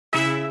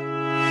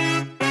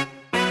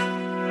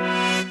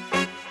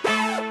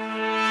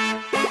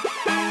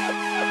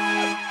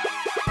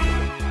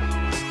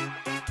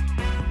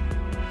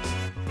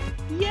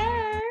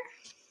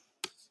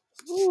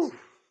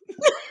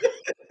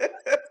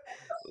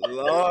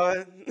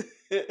Lord.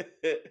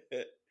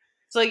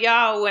 So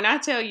y'all, when I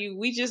tell you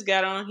we just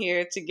got on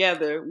here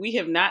together, we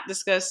have not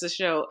discussed the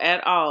show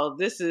at all.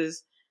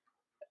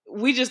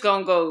 We just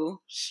gonna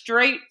go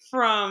straight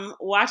from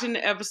watching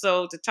the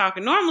episode to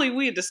talking. Normally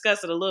we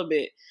discuss it a little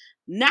bit.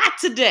 Not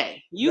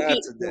today. You Not get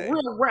the today.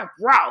 real rap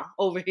raw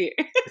over here.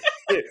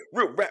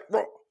 Real rap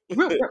raw.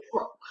 Real rap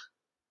raw.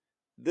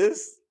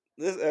 This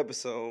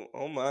episode,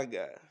 oh my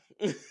God.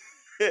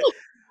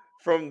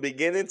 From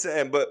beginning to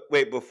end. But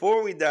wait,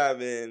 before we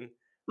dive in,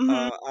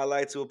 I'd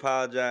like to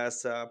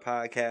apologize to our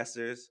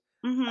podcasters.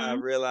 I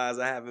realize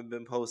I haven't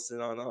been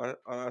posting on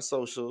our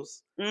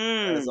socials.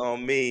 That's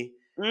on me.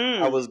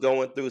 I was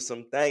going through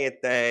some things.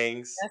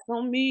 That's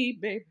on me,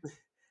 baby.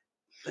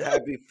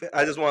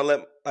 I just want to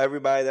let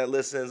everybody that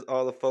listens,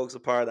 all the folks a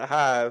part of the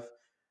Hive,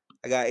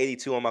 I got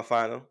 82 on my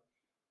final.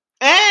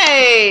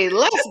 Hey,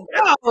 let's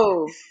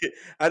go.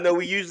 I know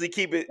we usually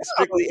keep it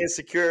strictly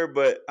insecure,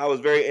 but I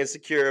was very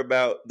insecure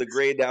about the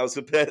grade that I was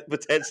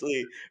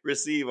potentially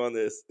receive on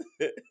this.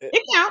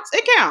 It counts.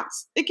 It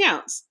counts. It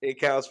counts. It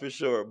counts for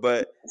sure.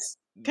 But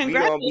we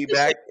gonna be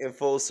back in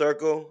full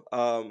circle.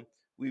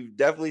 We've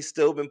definitely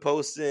still been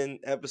posting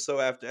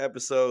episode after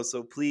episode,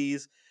 so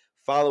please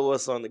follow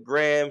us on the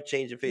gram,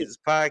 Changing Phases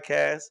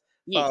Podcast.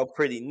 Follow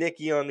Pretty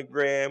Nikki on the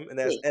gram, and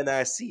that's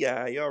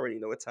NICI. You already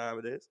know what time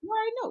it is. You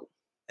already know.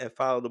 And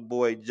follow the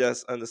boy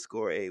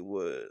just_A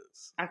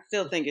Woods. I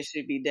still think it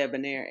should be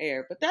Debonair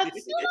Air, but that's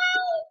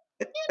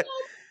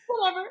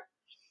whatever.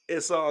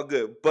 It's all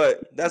good,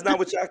 but that's not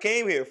what y'all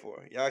came here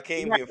for. Y'all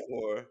came here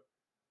for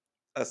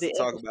us to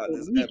talk about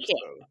this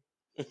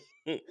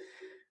episode.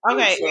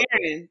 Okay,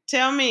 Aaron,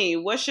 tell me,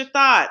 what's your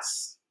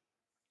thoughts?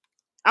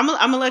 I'm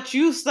gonna let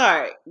you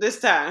start this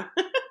time.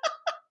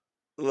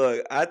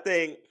 Look, I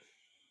think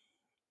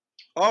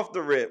off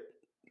the rip,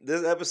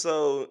 this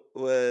episode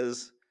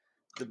was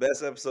the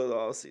best episode of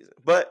all season.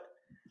 But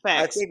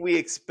I think we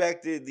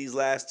expected these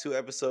last two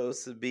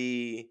episodes to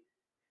be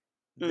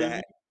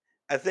that.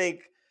 I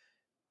think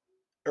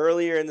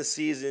earlier in the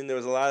season, there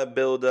was a lot of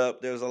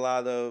build-up. There was a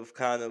lot of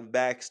kind of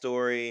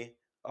backstory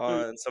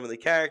on some of the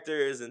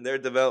characters and their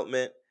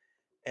development.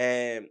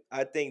 And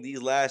I think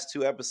these last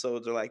two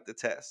episodes are like the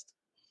test.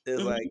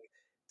 It's like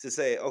to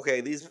say,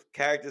 okay, these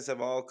characters have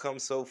all come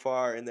so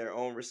far in their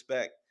own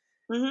respect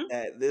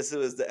that this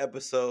was the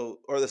episode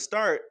or the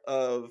start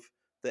of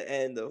the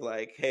end of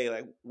like, hey,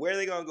 like where are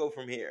they gonna go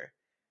from here?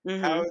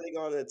 How are they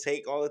gonna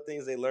take all the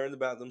things they learned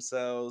about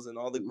themselves and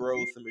all the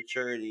growth and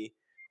maturity,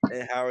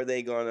 and how are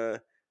they gonna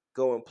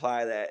go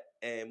apply that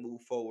and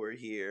move forward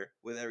here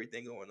with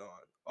everything going on?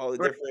 All the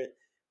different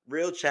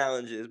real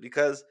challenges,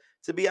 because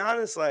to be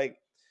honest, like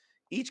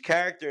each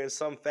character in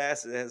some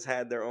facet has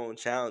had their own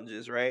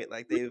challenges, right?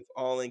 Like they've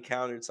all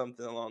encountered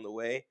something along the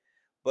way,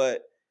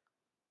 but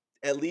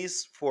at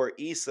least for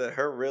Issa,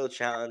 her real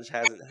challenge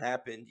hasn't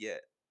happened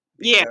yet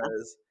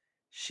because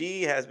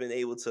she has been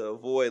able to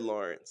avoid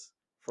Lawrence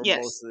for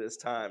most of this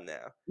time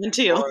now.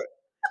 Until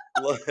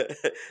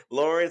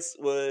Lawrence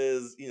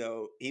was,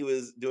 he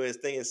was doing his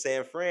thing in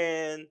San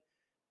Fran.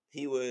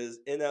 He was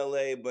in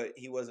LA, but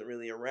he wasn't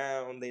really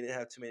around. They didn't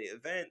have too many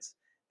events.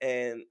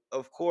 And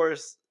of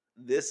course,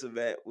 this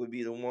event would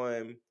be the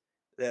one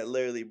that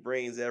literally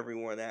brings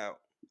everyone out.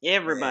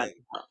 Everybody.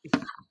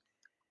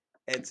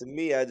 And to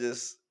me,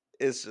 it's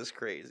just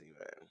crazy,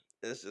 man.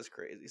 It's just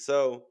crazy.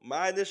 So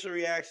my initial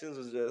reactions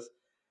was just,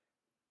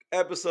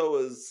 episode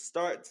was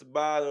start to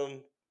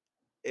bottom.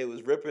 It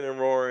was ripping and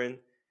roaring.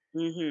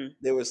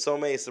 There were so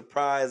many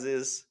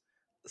surprises,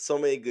 so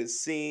many good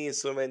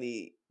scenes, so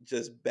many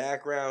just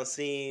background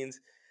scenes,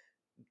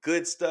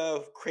 good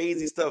stuff,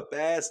 crazy stuff,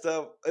 bad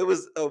stuff. It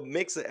was a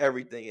mix of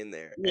everything in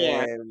there.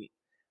 And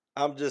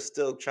I'm just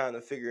still trying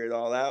to figure it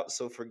all out.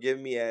 So forgive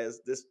me as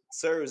this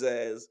serves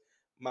as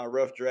my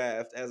rough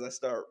draft as I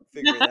start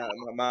figuring out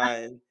in my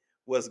mind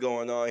what's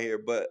going on here.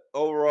 But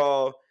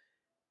overall,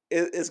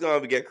 it's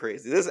going to get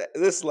crazy.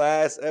 This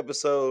last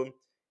episode,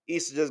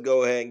 Issa, just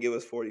go ahead and give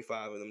us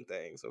 45 of them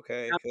things,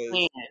 okay?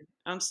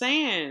 I'm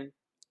saying.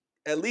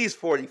 At least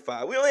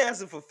 45. We only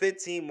asked for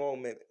 15 more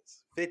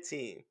minutes.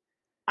 15.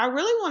 I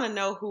really want to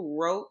know who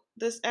wrote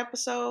this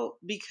episode,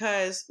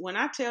 because when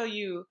I tell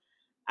you,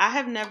 I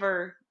have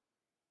never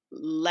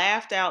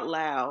laughed out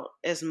loud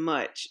as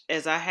much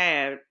as I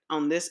had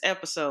on this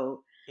episode.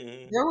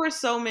 There were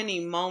so many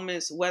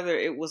moments, whether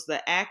it was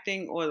the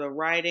acting or the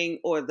writing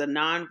or the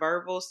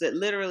nonverbals, that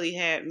literally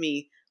had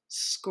me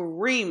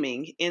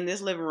screaming in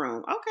this living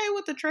room. Okay,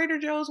 with the Trader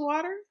Joe's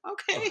water.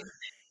 Okay,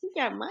 you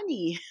got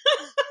money.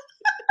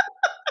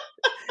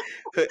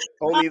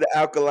 Only the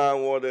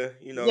alkaline water,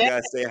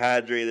 gotta stay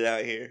hydrated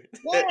out here.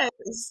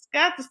 Yes,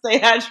 got to stay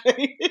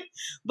hydrated.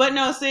 But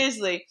no,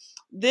 seriously,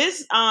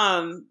 this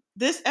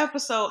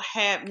episode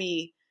had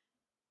me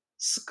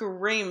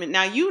screaming.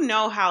 Now you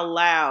know how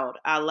loud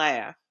I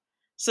laugh,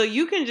 so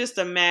you can just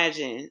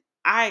imagine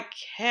I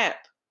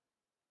kept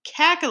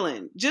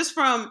cackling just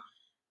from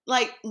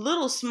like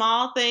little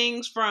small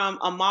things from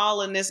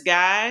Amal and this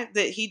guy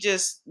that he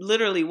just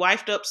literally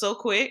wifed up so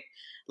quick.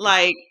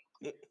 Like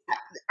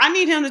I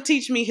need him to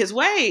teach me his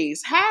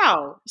ways.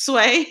 How,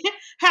 Sway?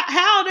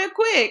 How that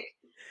quick?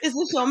 Is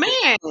this your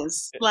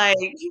man's? Like,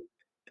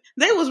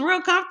 they was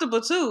real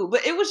comfortable too.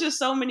 But it was just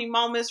so many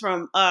moments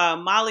from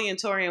Molly and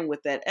Torian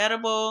with that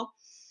edible.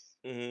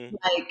 Mm-hmm.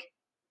 Like,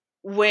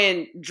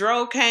 when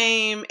Dro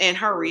came and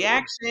her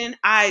reaction,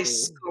 I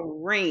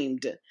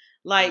screamed.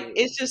 Like,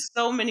 it's just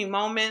so many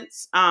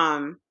moments.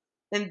 And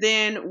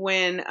then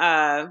when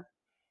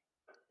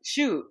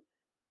shoot,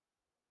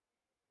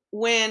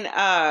 when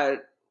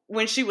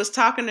she was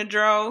talking to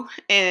Dro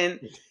and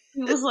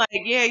he was like,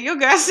 "Yeah, your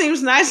guy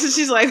seems nice," and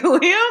she's like, "Who,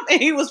 him?"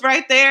 And he was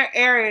right there.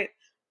 Aaron,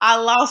 I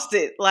lost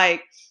it.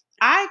 Like,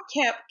 I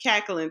kept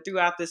cackling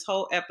throughout this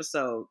whole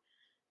episode.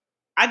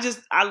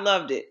 I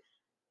loved it.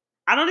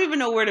 I don't even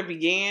know where to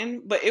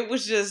begin, but it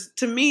was just,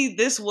 to me,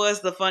 this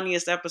was the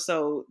funniest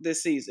episode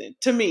this season.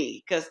 To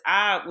me, because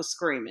I was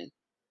screaming.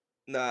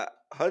 Nah,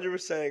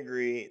 100%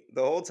 agree.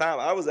 The whole time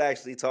I was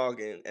actually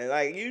talking, and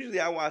like usually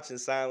I watch in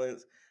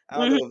silence. I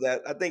don't know if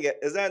that. I think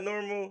is that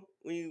normal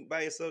when you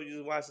by yourself you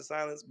just watch in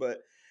silence. But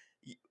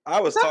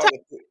I was Sometimes,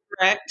 talking.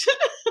 right?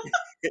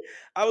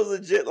 I was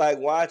legit like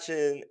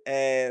watching,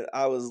 and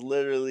I was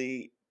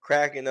literally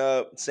cracking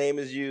up, same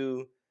as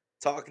you,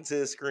 talking to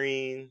the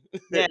screen,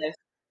 Yes.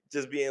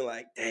 just being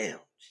like, "Damn,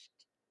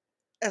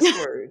 S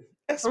word,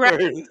 S Right.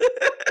 word."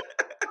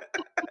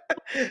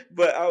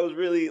 But I was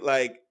really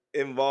like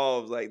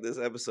involved like this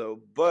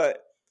episode,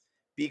 but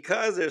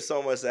because there's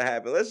so much that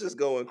happened, let's just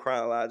go in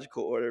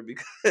chronological order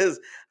because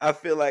I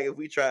feel like if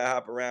we try to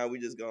hop around, we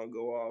just gonna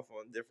go off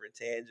on different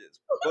tangents.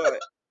 But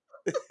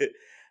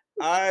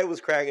I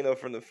was cracking up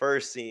from the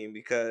first scene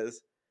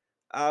because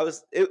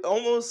it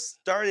almost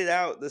started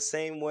out the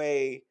same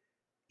way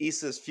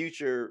Issa's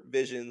future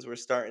visions were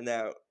starting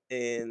out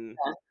in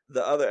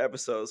the other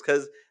episodes,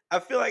 because I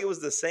feel like it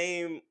was the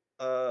same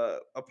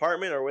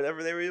apartment or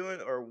whatever they were doing,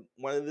 or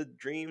one of the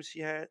dreams she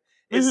had.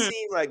 It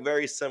seemed like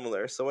very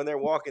similar. So when they're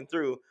walking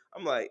through,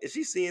 I'm like, is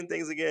she seeing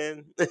things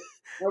again?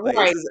 Like,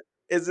 Right.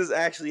 is this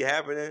actually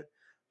happening?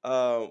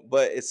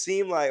 But it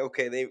seemed like,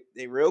 okay,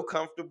 they real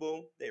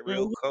comfortable, they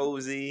real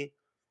cozy,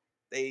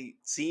 they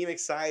seem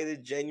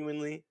excited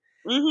genuinely.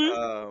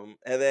 And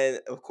then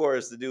of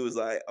course the dude was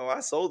like, "Oh, I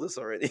sold this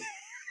already."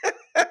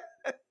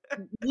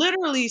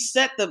 Literally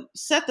set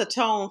the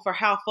tone for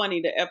how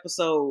funny the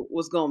episode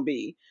was gonna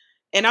be.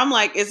 And I'm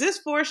like, is this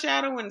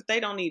foreshadowing that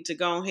they don't need to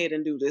go ahead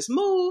and do this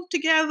move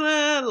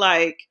together?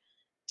 Like,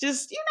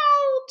 just,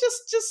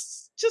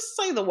 just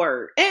say the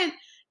word. And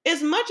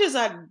as much as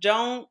I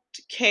don't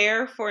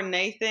care for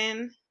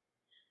Nathan,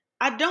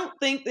 I don't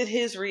think that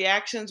his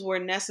reactions were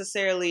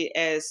necessarily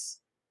as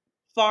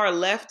far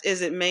left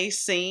as it may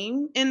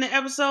seem in the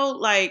episode.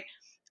 Like,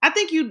 I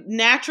think you'd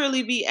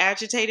naturally be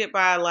agitated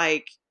by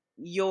like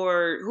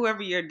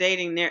whoever you're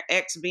dating, their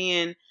ex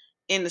being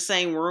in the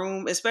same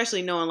room,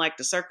 especially knowing like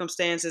the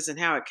circumstances and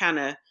how it kind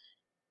of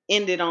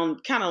ended on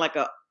kind of like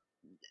a,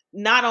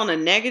 not on a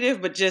negative,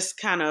 but just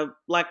kind of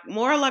like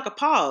more like a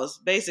pause,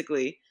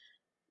 basically.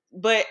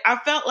 But I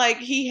felt like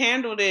he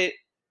handled it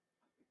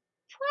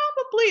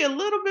probably a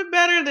little bit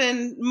better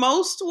than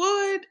most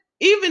would,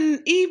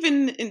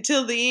 even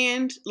until the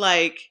end.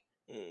 Like,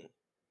 I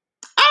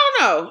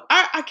don't know.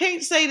 I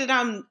can't say that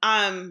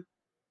I'm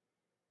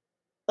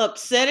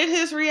upset at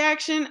his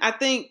reaction. I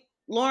think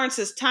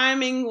Lawrence's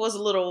timing was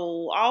a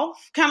little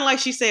off. Kind of like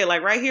she said,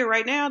 like right here,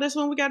 right now, this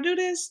when we gotta do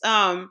this.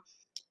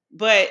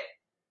 But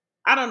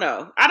I don't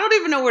know. I don't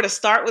even know where to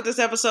start with this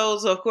episode.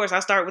 So of course I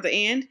start with the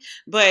end.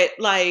 But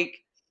like,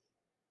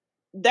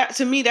 that,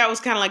 to me, that was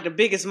kind of like the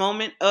biggest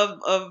moment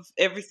of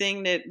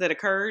everything that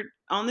occurred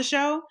on the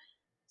show.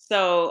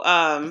 So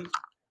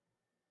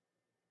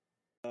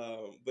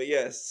but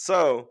yes,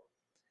 so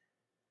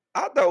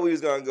I thought we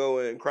was gonna go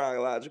in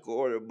chronological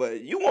order,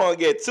 but you want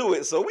to get to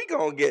it, so we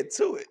gonna get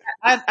to it.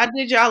 I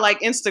did y'all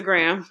like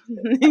Instagram.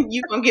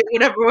 You gonna get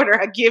whatever order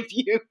I give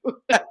you.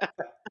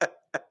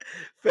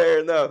 Fair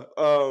enough.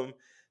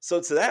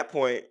 So to that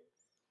point,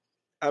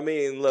 I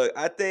mean, look,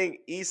 I think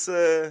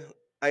Issa.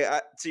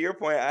 To your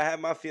point, I have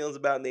my feelings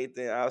about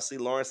Nathan. Obviously,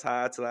 Lawrence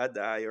High till I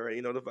die. You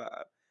already know the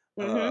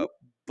vibe.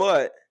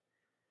 But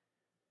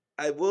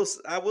I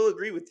will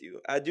agree with you.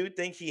 I do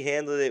think he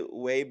handled it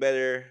way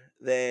better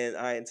than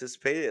I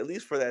anticipated, at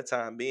least for that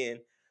time being.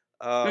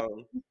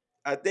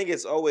 I think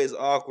it's always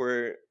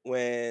awkward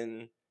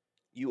when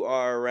you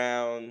are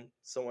around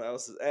someone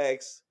else's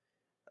ex,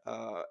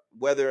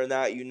 whether or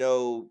not you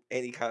know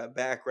any kind of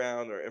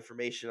background or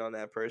information on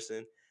that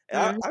person.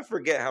 And I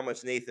forget how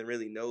much Nathan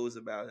really knows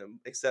about him,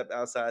 except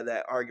outside of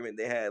that argument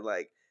they had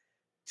like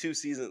a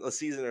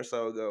season or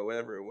so ago,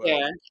 whatever it was.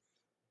 Yeah.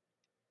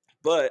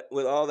 But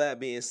with all that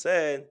being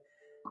said,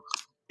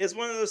 it's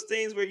one of those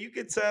things where you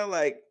could tell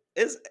like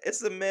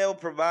it's a male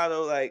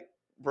bravado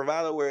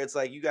where it's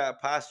like you gotta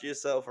posture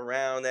yourself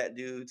around that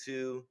dude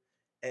too.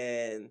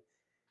 And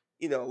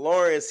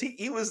Lawrence,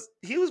 he was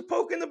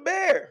poking the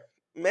bear,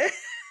 man.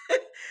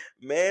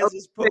 Man's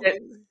was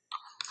poking.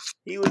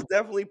 He was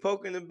definitely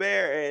poking the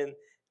bear, and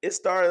it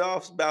started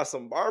off about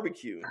some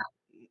barbecue.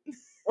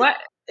 What?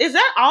 is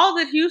that all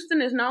that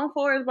Houston is known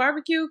for is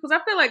barbecue? Because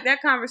I feel like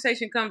that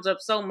conversation comes up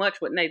so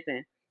much with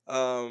Nathan.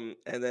 And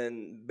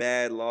then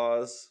bad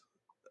laws,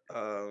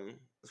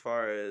 as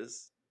far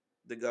as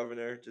the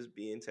governor just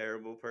being a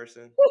terrible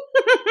person.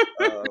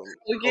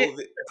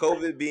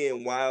 COVID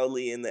being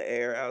wildly in the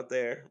air out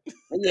there.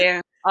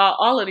 Yeah,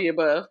 all of the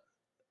above.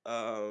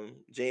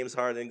 James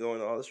Harden going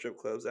to all the strip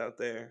clubs out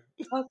there.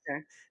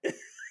 Okay.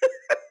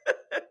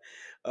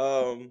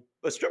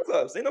 But strip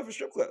clubs, they know for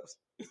strip clubs.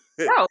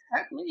 Oh,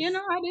 I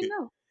didn't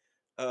know.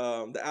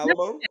 The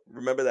Alamo.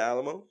 Remember the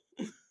Alamo?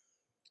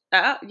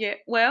 Yeah.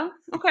 Well,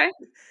 okay.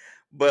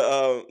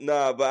 But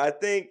but I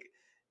think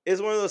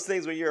it's one of those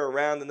things when you're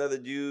around another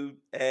dude,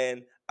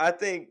 and I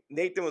think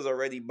Nathan was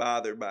already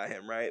bothered by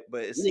him, right?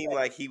 But it seemed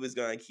like he was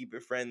gonna keep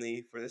it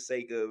friendly for the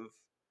sake of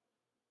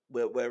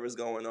whatever's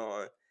going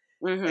on.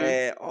 Mm-hmm.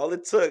 And all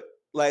it took,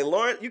 like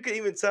Lauren, you could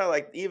even tell,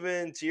 like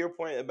even to your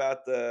point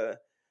about the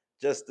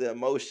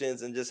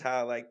emotions and just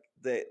how like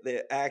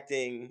they're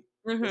acting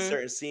in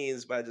certain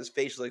scenes by just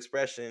facial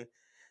expression.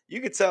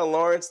 You could tell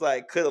Lawrence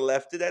like could have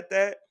left it at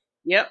that.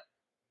 Yep.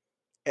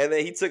 And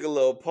then he took a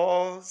little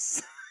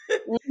pause.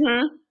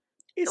 Mm-hmm.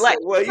 He said,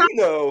 well,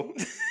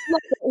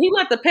 he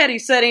let the petty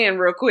set in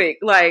real quick.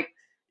 Like,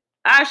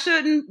 I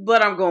shouldn't,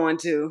 but I'm going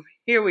to.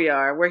 Here we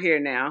are. We're here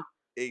now.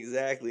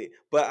 Exactly.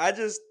 But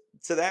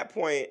to that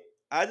point,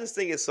 I just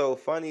think it's so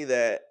funny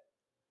that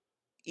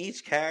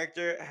each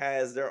character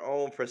has their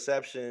own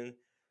perception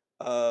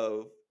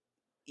of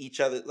each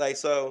other. Like,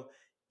 so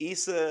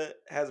Issa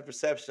has a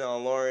perception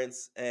on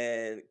Lawrence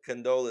and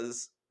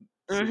Condola's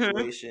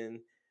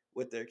situation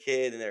with their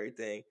kid and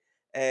everything.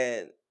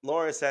 And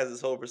Lawrence has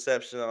this whole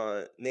perception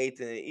on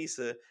Nathan and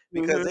Issa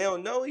because they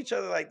don't know each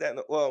other like that.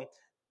 Well,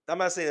 I'm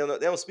not saying they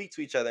don't speak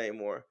to each other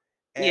anymore.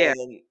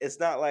 And it's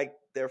not like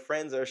their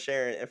friends are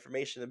sharing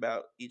information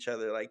about each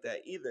other like that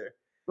either.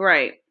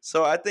 Right.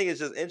 So I think it's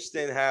just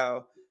interesting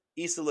how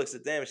Issa looks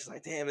at them and she's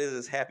like, damn, this is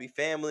this happy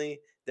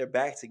family. They're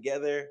back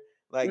together.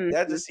 Like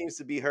that just seems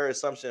to be her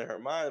assumption in her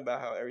mind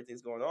about how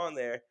everything's going on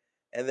there.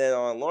 And then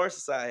on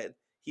Lawrence's side,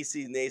 he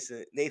sees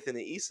Nathan and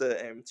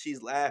Issa, and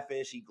she's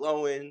laughing, she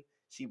glowing,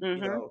 she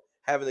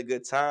having a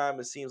good time.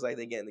 It seems like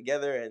they're getting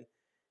together, and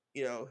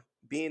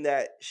being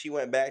that she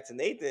went back to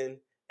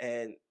Nathan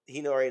and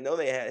he already know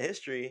they had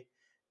history,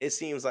 it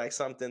seems like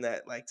something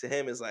that like to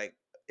him is like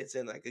it's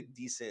in like a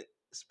decent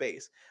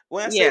space.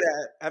 When I say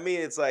that, I mean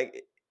it's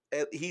like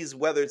he's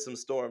weathered some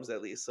storms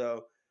at least,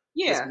 so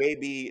it's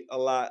maybe a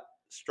lot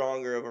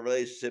stronger of a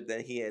relationship than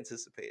he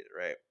anticipated,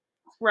 right?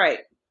 Right.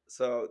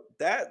 So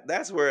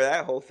that's where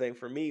that whole thing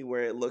for me,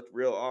 where it looked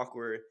real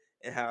awkward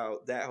and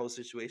how that whole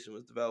situation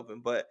was developing.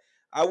 But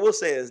I will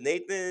say, as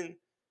Nathan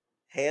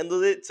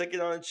handled it, took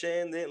it on the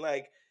chin, then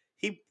like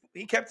he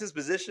kept his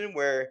position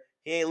where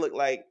he ain't look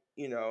like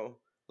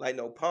like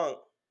no punk.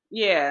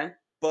 Yeah.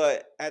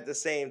 But at the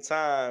same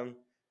time,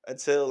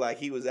 until like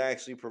he was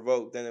actually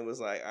provoked, then it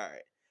was like, all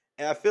right.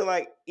 And I feel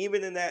like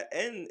even in the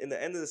end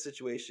of the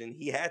situation,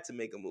 he had to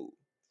make a move.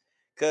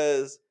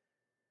 Because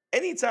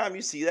anytime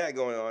you see that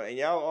going on and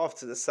y'all off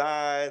to the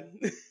side,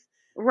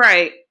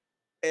 right,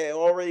 and it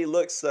already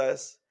looks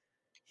sus,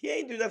 he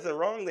ain't do nothing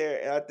wrong there.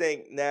 And I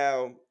think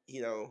now,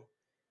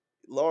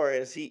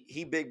 Lawrence,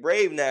 he big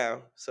brave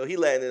now, so he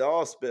letting it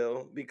all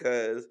spill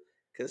because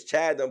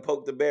Chad done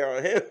poked the bear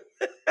on him.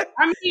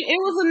 I mean, it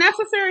was a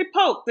necessary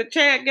poke that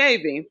Chad gave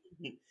him.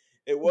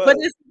 It was. But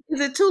is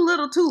it too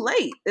little too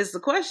late is the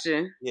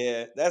question.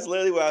 Yeah, that's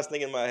literally what I was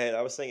thinking in my head.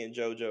 I was singing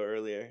JoJo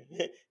earlier.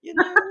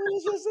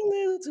 It's just a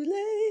little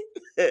too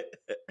late.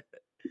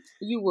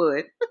 You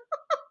would.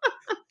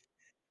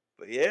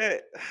 But yeah,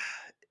 it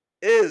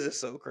is just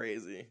so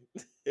crazy.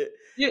 It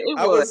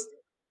was.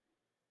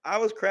 I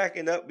was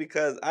cracking up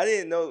because I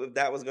didn't know if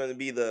that was going to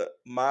be the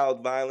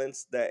mild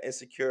violence that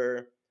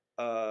Insecure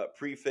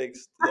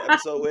prefixed the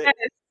episode with.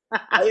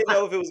 I didn't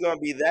know if it was going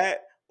to be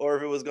that or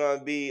if it was going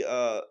to be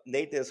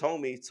Nathan's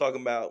homie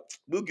talking about,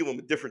 we'll give him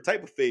a different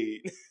type of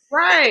fade.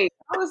 Right.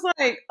 I was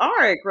like, all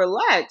right,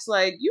 relax.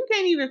 Like, you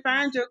can't even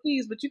find your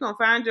keys, but you're going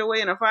to find your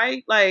way in a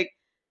fight. Like,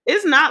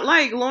 it's not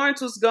like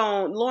Lawrence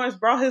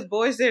brought his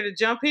boys there to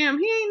jump him.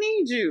 He ain't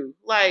need you.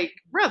 Like,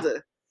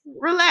 brother,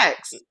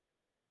 relax.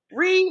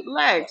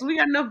 Relax. We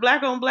got enough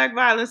black on black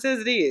violence as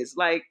it is.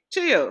 Like,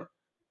 chill.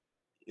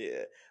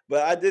 Yeah.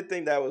 But I did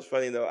think that was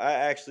funny, though. I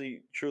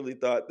actually truly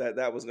thought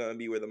that was going to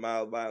be where the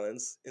mild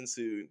violence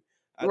ensued.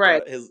 I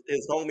thought his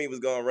homie was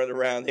going to run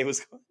around. They was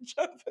going to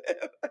jump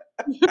him.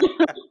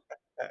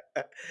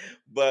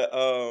 But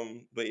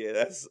yeah,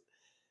 that's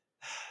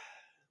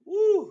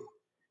woo.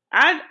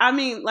 I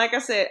mean, like I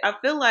said, I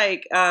feel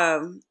like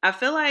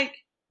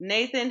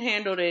Nathan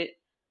handled it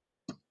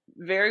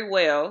very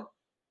well.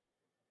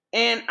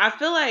 And I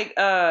feel like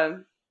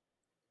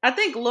I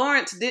think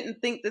Lawrence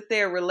didn't think that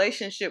their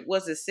relationship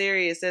was as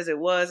serious as it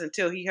was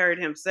until he heard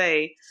him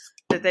say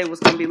that they was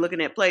going to be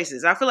looking at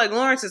places. I feel like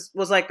Lawrence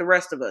was like the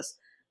rest of us.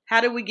 How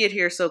did we get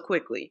here so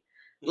quickly?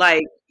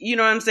 Like, you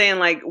know what I'm saying?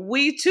 Like,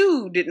 we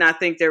too did not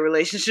think their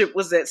relationship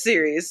was that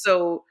serious.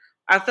 So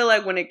I feel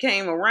like when it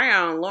came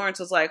around, Lawrence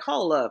was like,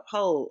 hold up,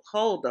 hold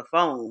the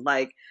phone.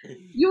 Like,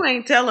 you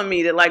ain't telling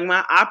me that like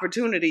my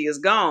opportunity is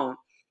gone.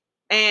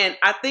 And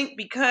I think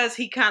because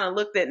he kind of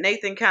looked at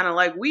Nathan kind of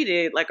like we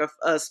did, like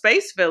a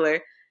space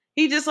filler,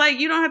 he just like,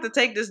 you don't have to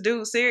take this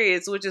dude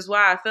serious, which is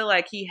why I feel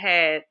like he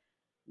had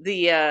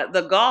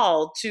the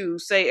gall to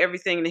say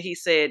everything that he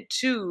said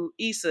to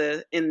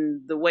Issa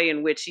in the way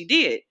in which he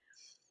did.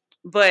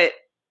 But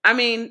I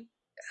mean,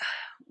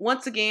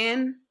 once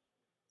again,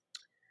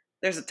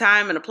 there's a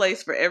time and a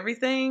place for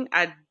everything.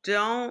 I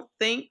don't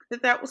think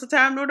that was a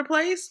time nor the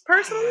place,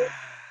 personally.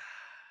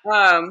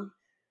 Um,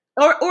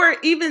 or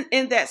even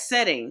in that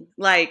setting,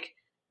 like,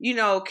 you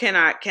know, can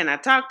I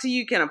talk to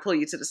you? Can I pull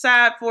you to the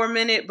side for a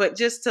minute? But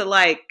just to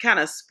like kind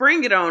of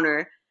spring it on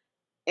her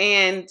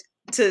and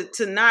to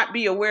not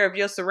be aware of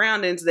your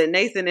surroundings, that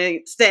Nathan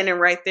ain't standing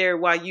right there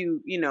while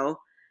you know,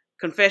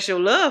 confess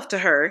your love to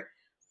her.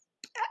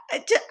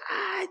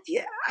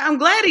 Yeah, I'm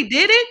glad he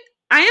did it.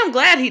 I am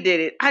glad he did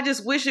it. I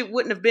just wish it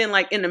wouldn't have been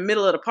like in the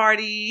middle of the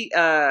party.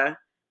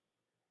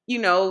 You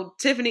know,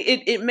 Tiffany,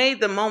 it made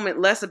the moment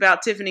less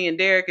about Tiffany and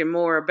Derek and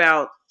more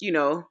about, you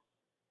know,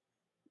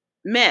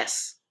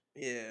 mess.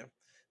 Yeah.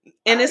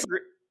 And it's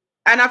agree.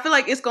 And I feel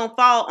like it's gonna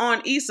fall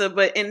on Issa,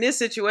 but in this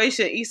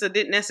situation, Issa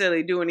didn't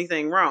necessarily do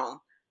anything wrong.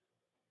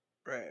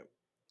 Right.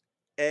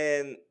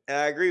 And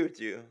I agree with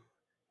you.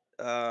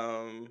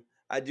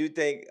 I do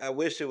think I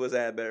wish it was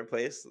at a better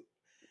place.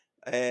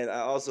 And I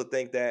also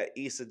think that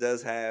Issa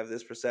does have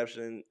this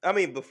perception. I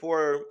mean,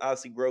 before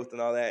obviously growth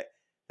and all that,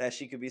 that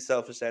she could be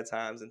selfish at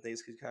times and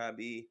things could kind of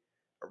be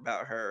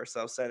about her,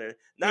 self-centered.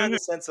 Not in the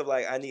sense of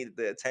like I need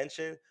the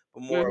attention,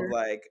 but more of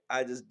like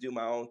I just do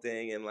my own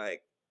thing, and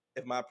like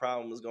if my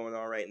problem is going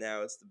on right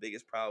now, it's the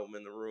biggest problem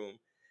in the room.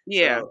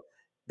 Yeah. So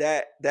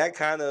that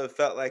kind of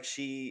felt like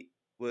she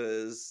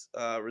was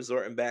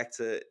resorting back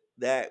to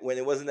that when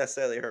it wasn't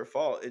necessarily her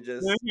fault. It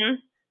just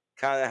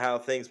kind of how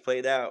things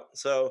played out.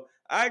 So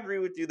I agree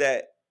with you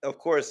that of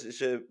course it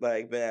should have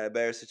like been at a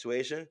better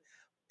situation.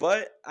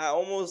 But I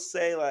almost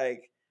say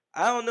like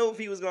I don't know if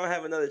he was gonna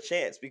have another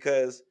chance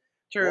because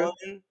True.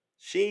 one,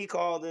 she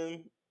called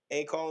him,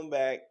 ain't calling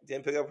back,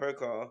 didn't pick up her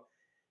call.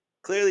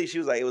 Clearly she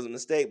was like it was a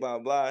mistake, blah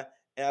blah.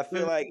 And I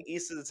feel like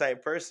Issa's the type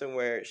of person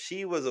where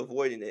she was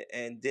avoiding it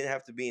and didn't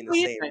have to be in the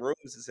same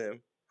rooms as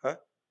him. Huh?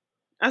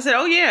 I said,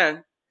 oh yeah.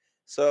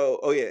 So,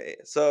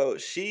 so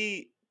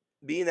she,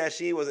 being that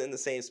she wasn't in the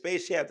same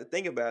space, she had to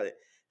think about it.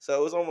 So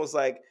it was almost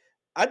like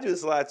I do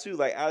this a lot too,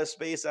 like out of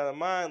space, out of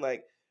mind.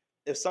 Like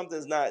if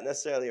something's not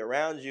necessarily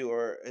around you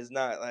or is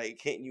not like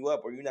hitting you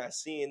up, or you're not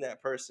seeing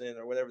that person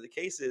or whatever the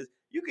case is,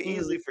 you can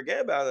easily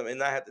forget about them and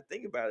not have to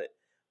think about it.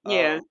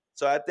 Yeah.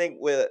 So I think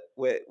with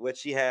what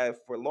she had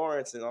for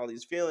Lawrence and all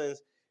these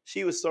feelings,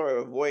 she was sort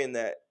of avoiding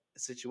that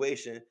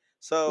situation.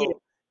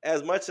 So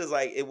as much as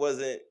like it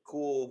wasn't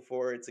cool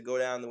for it to go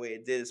down the way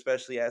it did,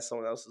 especially at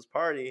someone else's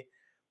party,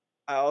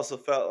 I also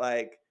felt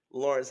like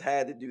Lawrence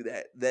had to do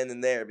that then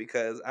and there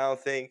because I don't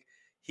think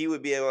he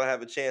would be able to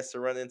have a chance to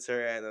run into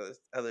her at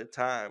another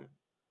time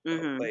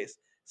or place.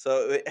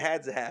 So it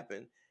had to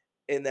happen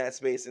in that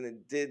space, and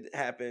it did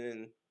happen,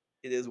 and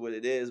it is what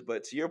it is.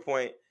 But to your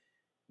point,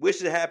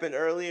 wish it happened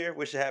earlier,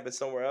 wish it happened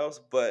somewhere else,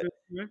 but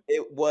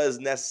it was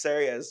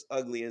necessary as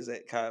ugly as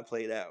it kind of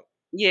played out.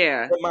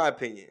 Yeah. In my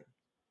opinion.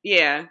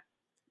 Yeah.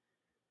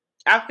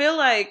 I feel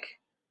like,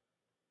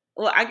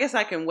 well, I guess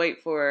I can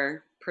wait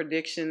for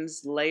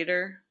predictions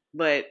later,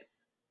 but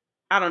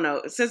I don't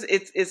know. Since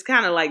it's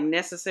kind of like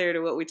necessary to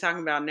what we're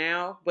talking about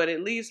now, but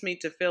it leaves me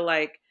to feel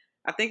like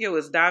I think it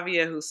was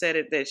Davia who said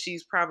it that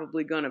she's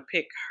probably going to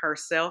pick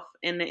herself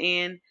in the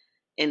end,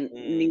 and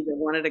neither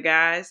one of the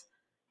guys.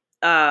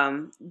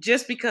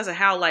 Just because of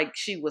how like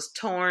she was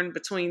torn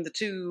between the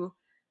two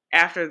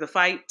after the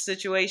fight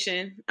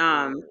situation.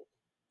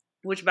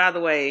 Which, by the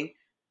way,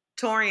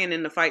 Torian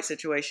in the fight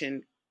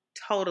situation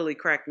totally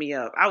cracked me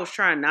up. I was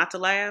trying not to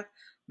laugh,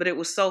 but it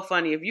was so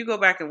funny. If you go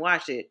back and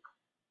watch it,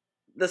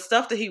 the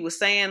stuff that he was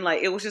saying,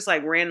 like it was just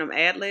like random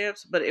ad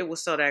libs, but it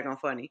was so daggone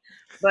funny.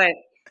 But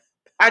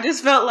I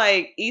just felt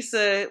like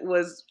Issa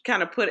was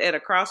kind of put at a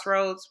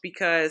crossroads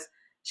because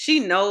she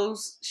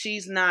knows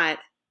she's not.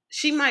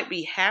 She might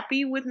be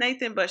happy with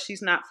Nathan, but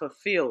she's not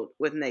fulfilled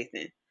with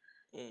Nathan.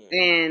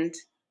 And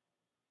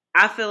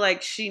I feel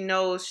like she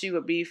knows she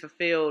would be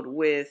fulfilled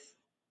with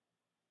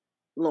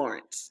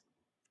Lawrence.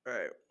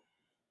 Right.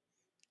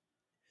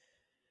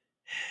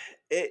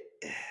 It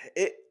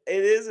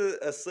is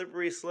a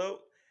slippery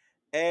slope,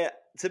 and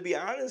to be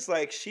honest,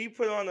 like she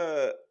put on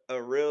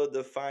a real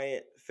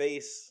defiant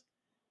face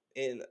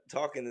in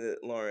talking to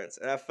Lawrence,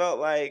 and I felt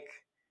like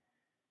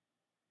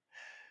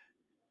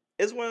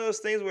it's one of those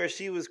things where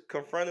she was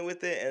confronted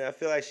with it, and I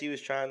feel like she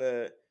was trying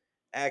to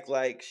act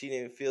like she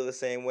didn't feel the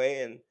same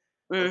way, and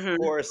of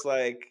course,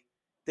 like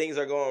things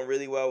are going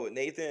really well with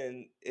Nathan,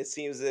 and it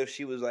seems as if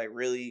she was like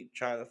really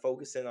trying to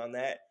focus in on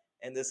that,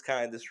 and this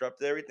kind of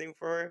disrupted everything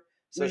for her.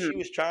 So she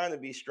was trying to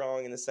be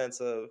strong in the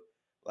sense of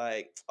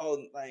like, oh,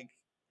 like,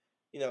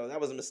 you know, that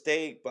was a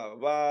mistake, blah blah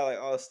blah, like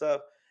all this stuff.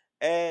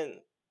 And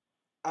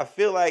I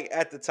feel like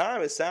at the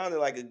time it sounded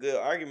like a good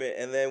argument,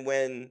 and then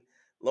when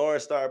Lauren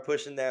started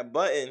pushing that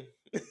button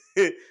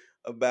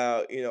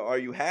about, are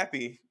you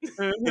happy?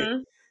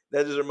 Mm-hmm.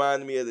 That just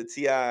reminded me of the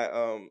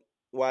T.I.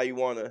 Why you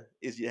wanna?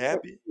 Is you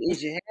happy?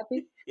 Is you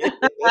happy?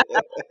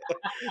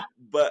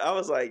 But I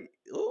was like,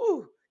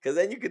 ooh, because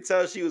then you could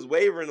tell she was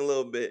wavering a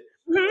little bit,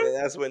 Mm-hmm. and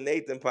that's when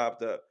Nathan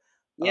popped up.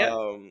 Yep.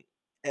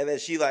 And then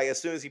she like,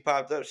 as soon as he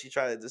popped up, she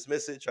tried to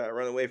dismiss it, try to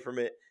run away from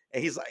it,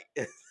 and he's like,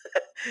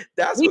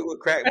 that's what would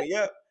crack me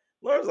up.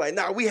 Lauren's like,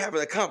 nah, we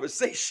having a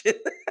conversation.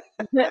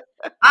 I'm loving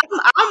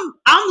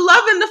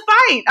the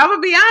fight. I'm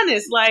gonna be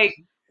honest. Like,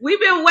 we've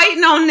been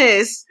waiting on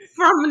this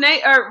from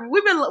Nate, or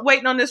we've been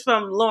waiting on this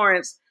from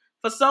Lawrence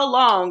for so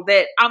long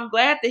that I'm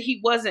glad that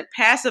he wasn't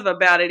passive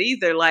about it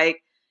either.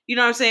 Like, you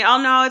know what I'm saying?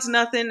 Oh no, it's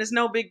nothing. It's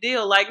no big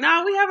deal. Like,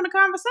 no, we having a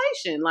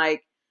conversation.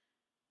 Like,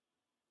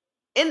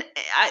 and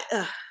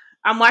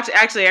I'm watching.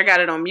 Actually, I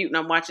got it on mute, and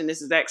I'm watching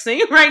this exact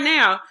scene right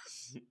now.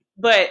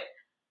 But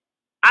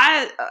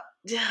I.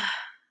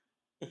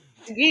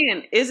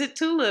 Again, is it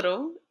too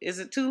little? Is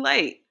it too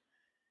late?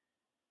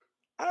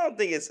 I don't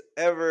think it's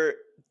ever.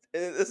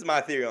 This is my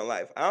theory on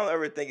life. I don't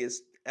ever think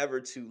it's ever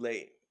too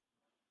late,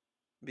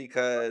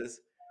 because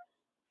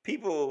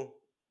people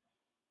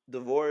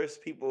divorce,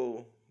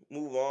 people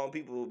move on,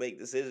 people make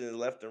decisions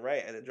left and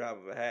right at the drop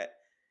of a hat.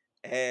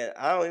 And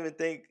I don't even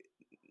think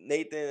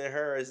Nathan and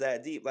her is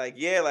that deep. Like,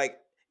 yeah, like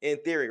in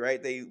theory,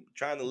 right? They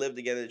trying to live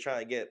together,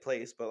 trying to get a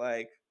place, but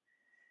like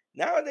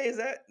nowadays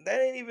that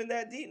ain't even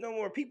that deep no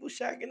more. People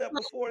shacking up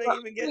before they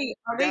even get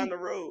down the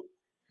road.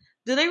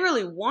 Do they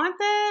really want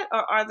that,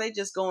 or are they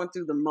just going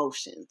through the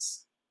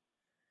motions?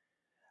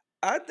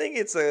 I think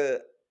it's a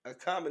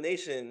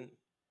combination,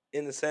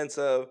 in the sense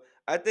of,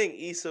 I think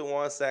Issa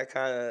wants that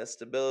kind of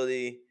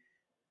stability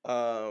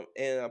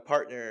in a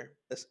partner,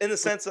 in the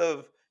sense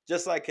of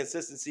just like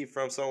consistency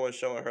from someone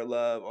showing her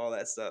love, all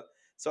that stuff.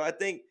 So I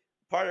think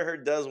part of her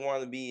does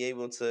want to be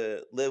able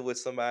to live with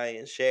somebody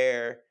and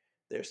share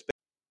their space.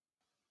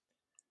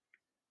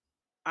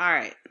 All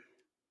right,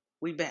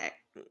 we back.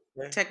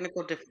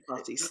 Technical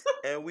difficulties.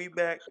 And we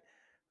back.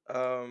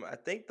 I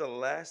think the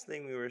last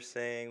thing we were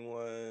saying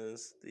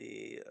was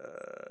the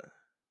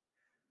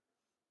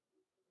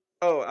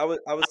I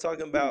was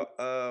talking about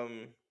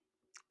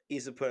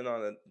Issa putting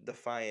on a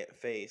defiant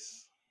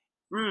face.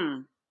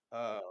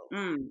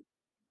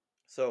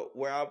 So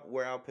where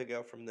I'll pick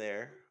up from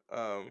there.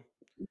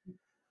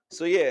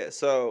 So yeah,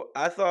 so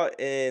I thought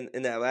in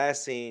that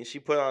last scene she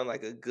put on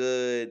like a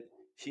good,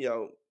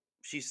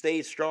 she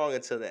stayed strong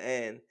until the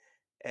end,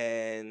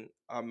 and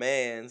our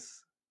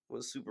man's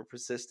was super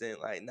persistent.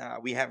 Like, nah,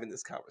 we having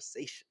this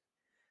conversation.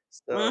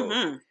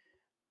 So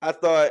I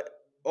thought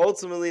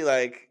ultimately,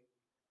 like,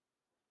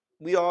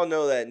 we all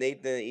know that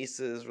Nathan and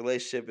Issa's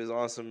relationship is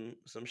on some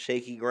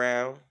shaky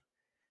ground.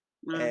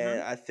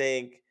 And I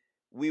think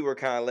we were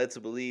kind of led to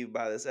believe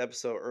by this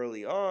episode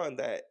early on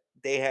that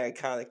they had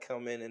kind of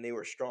come in and they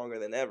were stronger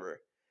than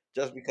ever,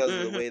 just because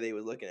of the way they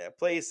were looking at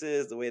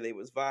places, the way they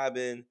was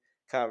vibing,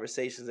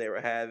 conversations they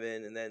were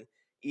having. And then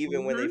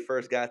even when they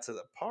first got to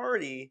the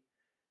party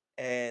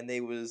and they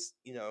was,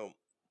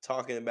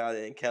 talking about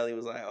it, and Kelly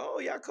was like, oh,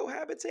 y'all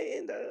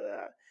cohabitating, da,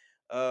 da,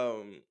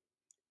 da.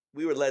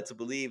 We were led to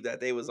believe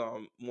that they was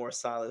on more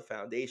solid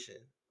foundation,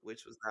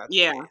 which was not the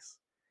case.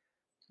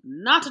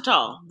 Not at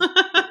all.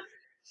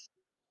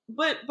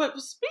 But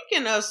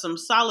speaking of some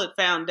solid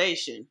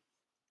foundation,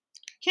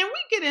 can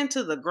we get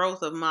into the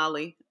growth of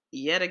Molly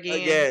yet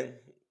again? Again,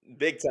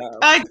 big time.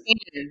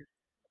 Again.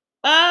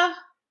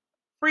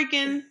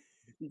 Freaking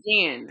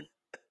again.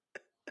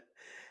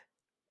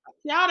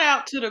 Shout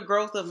out to the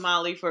growth of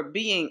Molly for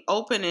being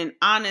open and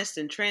honest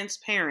and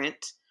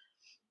transparent.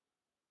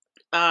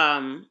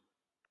 I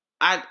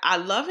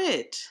love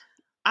it.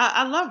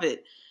 I love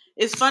it.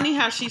 It's funny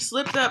how she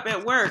slipped up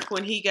at work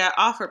when he got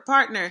offered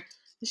partner.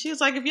 She was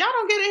like, if y'all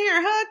don't get in here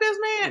and hug this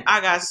man,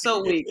 I got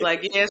so weak.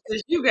 Like, yes,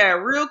 you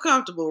got real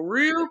comfortable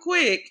real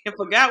quick and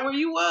forgot where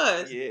you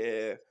was.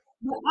 Yeah.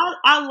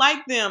 I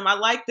like them. I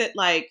like that,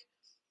 like,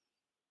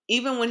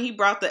 even when he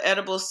brought the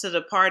edibles to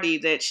the party,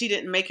 that she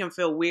didn't make him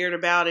feel weird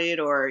about it,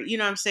 or, you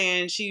know what I'm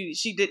saying?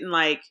 She didn't,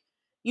 like,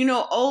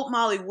 old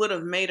Molly would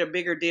have made a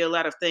bigger deal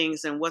out of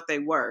things than what they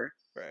were.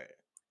 Right.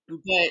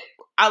 But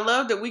I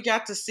love that we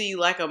got to see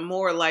like a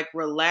more like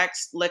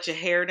relaxed, let your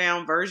hair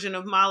down version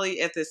of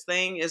Molly at this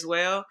thing as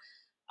well.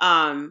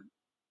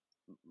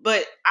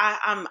 But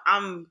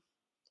I'm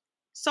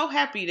so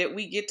happy that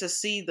we get to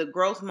see the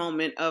growth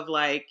moment of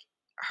like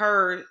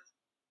her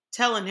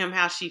telling him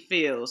how she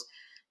feels,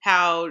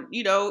 how,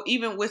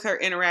 even with her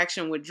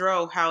interaction with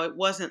Dro, how it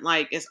wasn't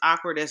like as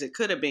awkward as it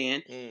could have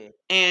been.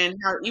 And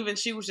how even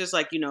she was just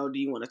like, do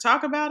you want to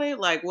talk about it?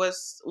 Like,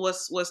 what's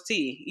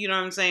tea? You know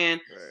what I'm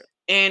saying? Right.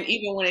 And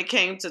even when it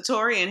came to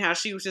Tori and how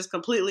she was just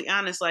completely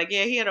honest, like,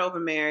 yeah, he had an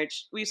open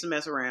marriage. We used to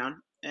mess around,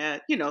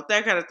 that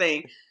kind of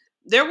thing.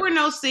 There were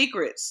no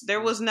secrets. There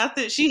was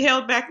nothing. She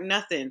held back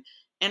nothing.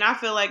 And I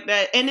feel like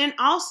that. And then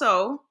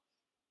also,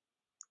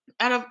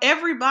 out of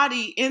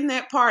everybody in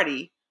that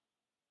party,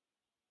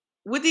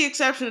 with the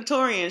exception of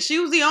Torian, she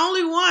was the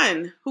only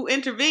one who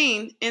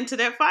intervened into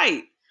that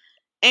fight.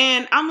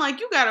 And I'm like,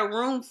 you got a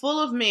room full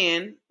of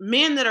men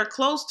that are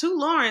close to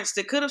Lawrence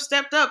that could have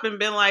stepped up and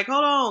been like,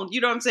 hold on,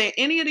 you know what I'm saying?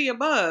 Any of the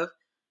above.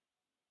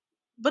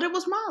 But it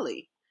was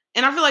Molly.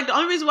 And I feel like the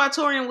only reason why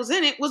Torian was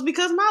in it was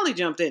because Molly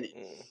jumped in it.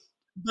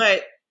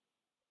 But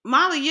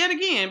Molly, yet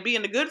again,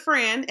 being a good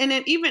friend, and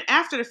then even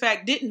after the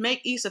fact, didn't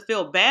make Issa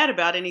feel bad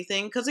about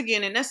anything, because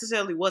again, it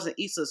necessarily wasn't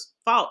Issa's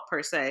fault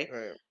per se.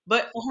 Right.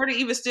 But for her to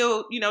even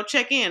still,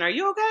 check in, are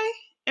you okay?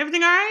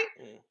 Everything all right?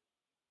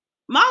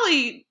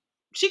 Molly,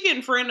 she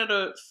getting friend of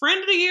the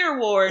year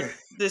award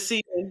this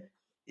season.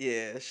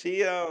 Yeah,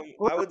 she I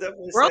would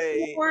definitely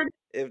say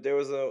if there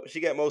was she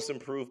got most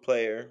improved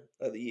player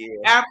of the year.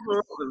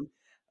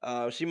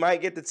 Absolutely. She might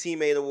get the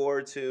teammate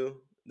award too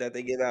that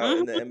they give out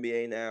in the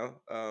NBA now.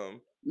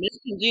 Miss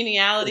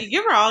Congeniality,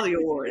 give her all the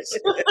awards.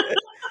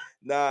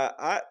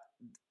 That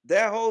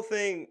whole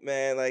thing,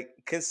 man, like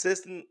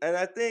consistent, and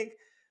I think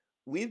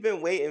we've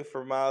been waiting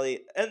for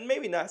Molly, and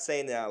maybe not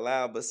saying it out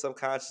loud, but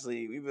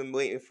subconsciously, we've been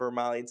waiting for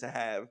Molly to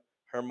have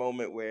her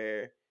moment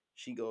where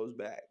she goes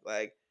back,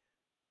 like,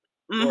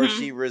 or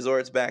she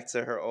resorts back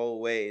to her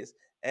old ways.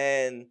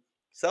 And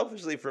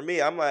selfishly for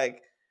me, I'm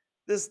like,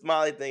 this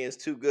Molly thing is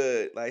too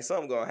good. Like,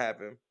 something gonna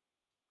happen,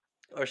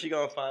 or she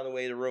gonna find a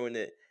way to ruin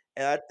it.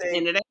 And I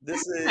think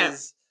this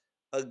is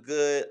a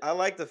good. I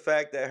like the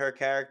fact that her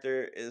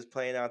character is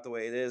playing out the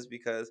way it is,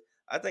 because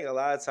I think a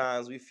lot of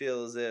times we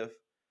feel as if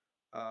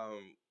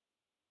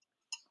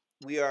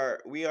we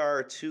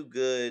are too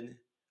good,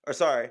 or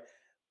sorry,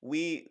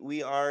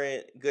 we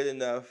aren't good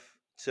enough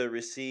to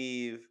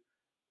receive,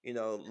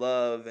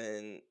 love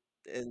and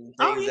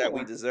things that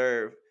we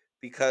deserve,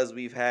 because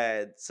we've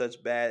had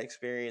such bad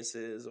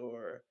experiences,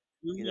 or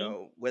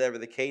whatever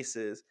the case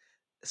is.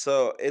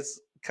 So it's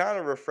kind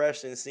of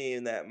refreshing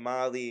seeing that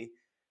Molly,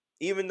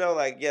 even though,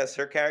 like, yes,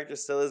 her character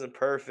still isn't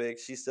perfect,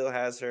 she still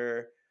has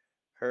her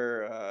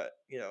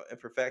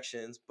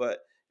imperfections, but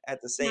at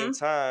the same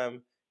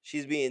time,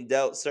 she's being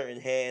dealt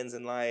certain hands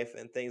in life,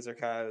 and things are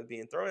kind of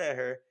being thrown at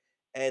her,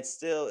 and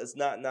still it's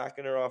not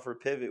knocking her off her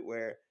pivot,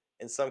 where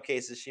in some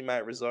cases she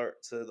might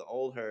resort to the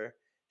old her.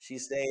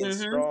 She's staying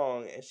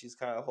strong, and she's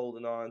kind of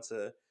holding on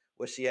to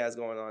what she has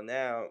going on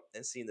now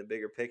and seeing the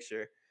bigger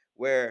picture,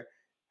 where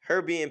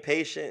her being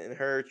patient and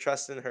her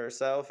trusting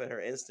herself and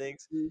her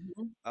instincts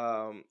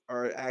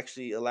are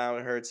actually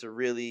allowing her to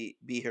really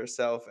be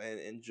herself and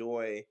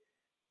enjoy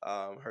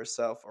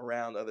herself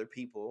around other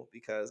people,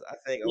 because I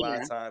think a lot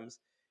of times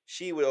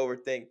she would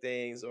overthink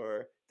things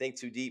or think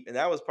too deep, and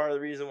that was part of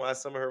the reason why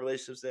some of her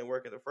relationships didn't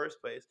work in the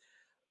first place,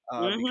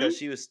 because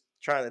she was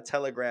trying to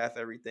telegraph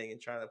everything and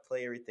trying to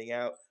play everything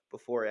out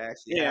before it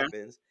actually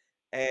happens.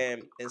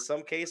 And in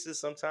some cases,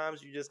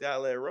 sometimes you just gotta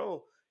let it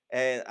roll.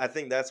 And I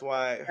think that's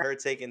why her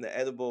taking the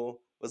edible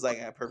was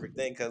like a perfect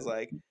thing, because,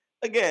 like,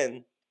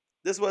 again,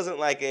 this wasn't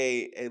like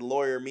a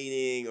lawyer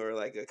meeting or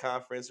like a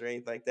conference or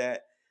anything like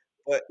that.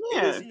 But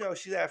it was,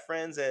 she's had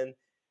friends, and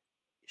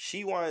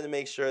she wanted to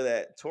make sure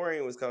that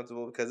Torian was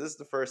comfortable, because this is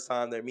the first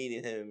time they're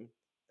meeting him,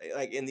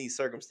 like, in these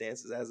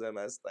circumstances, as them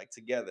as like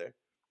together.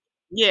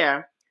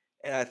 Yeah.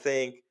 And I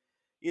think,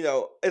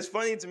 it's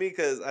funny to me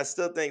because I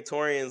still think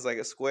Torian's like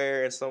a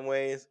square in some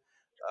ways.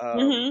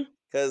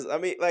 Because I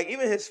mean, like,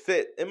 even his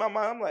fit in my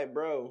mind, I'm like,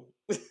 bro,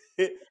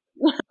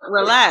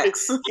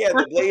 relax. He had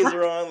the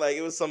blazer on, like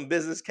it was some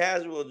business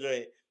casual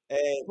joint.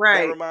 And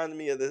that reminded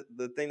me of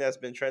the thing that's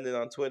been trending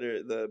on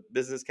Twitter, the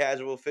business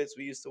casual fits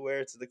we used to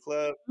wear to the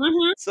club.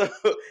 So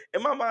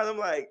in my mind, I'm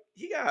like,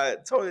 he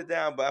got toned it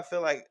down, but I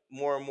feel like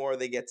more and more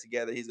they get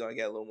together, he's gonna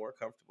get a little more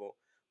comfortable.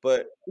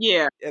 But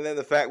and then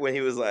the fact when he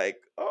was like,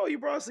 "Oh, you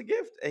brought us a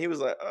gift," and he was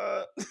like,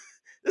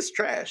 this is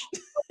trash."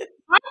 I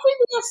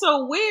think that's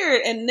so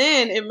weird, and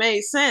then it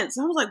made sense.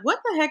 I was like, "What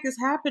the heck is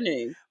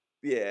happening?"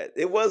 Yeah,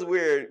 it was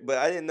weird, but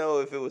I didn't know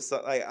if it was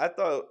like, I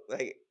thought,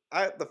 like,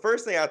 the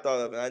first thing I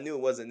thought of, and I knew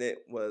it wasn't it,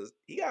 was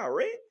he got a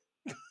ring.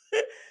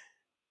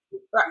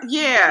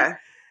 Yeah,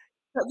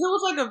 it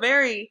was like a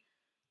very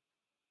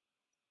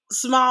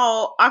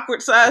small,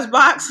 awkward sized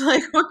box.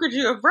 Like, what could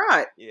you have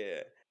brought?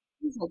 Yeah.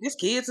 Like, there's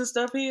kids and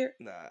stuff here.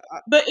 Nah,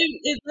 but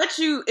it lets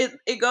you.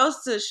 It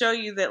goes to show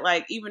you that,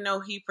 like, even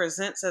though he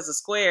presents as a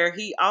square,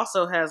 he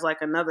also has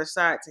like another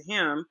side to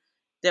him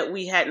that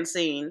we hadn't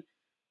seen.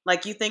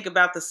 Like, you think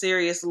about the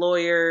serious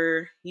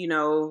lawyer,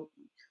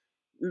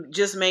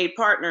 just made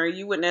partner.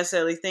 You wouldn't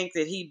necessarily think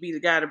that he'd be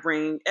the guy to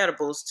bring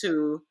edibles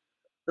to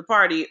the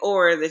party,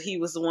 or that he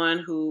was the one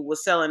who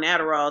was selling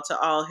Adderall to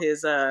all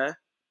his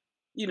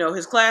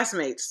his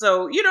classmates.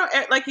 So,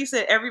 like you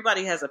said,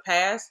 everybody has a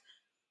past.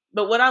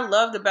 But what I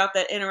loved about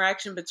that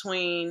interaction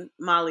between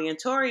Molly and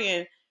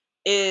Torian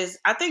is,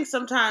 I think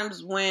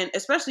sometimes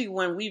especially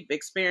when we've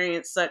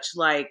experienced such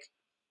like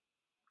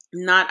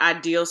not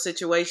ideal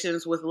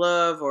situations with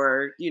love,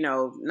 or,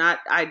 not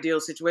ideal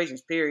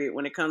situations, period,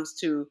 when it comes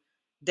to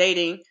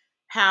dating,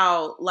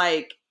 how,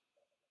 like,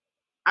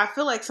 I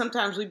feel like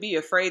sometimes we be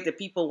afraid that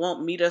people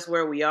won't meet us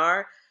where we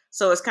are.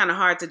 So it's kind of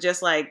hard to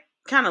just like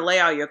kind of lay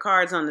all your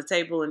cards on the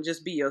table and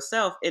just be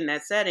yourself in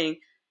that setting.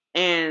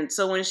 And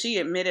so when she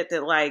admitted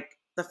that, like,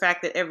 the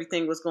fact that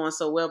everything was going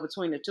so well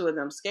between the two of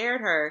them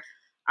scared her,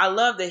 I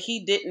love that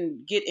he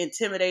didn't get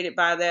intimidated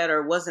by that,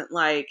 or wasn't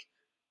like,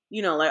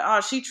 like,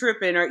 oh, she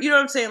tripping, or, you know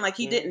what I'm saying? Like,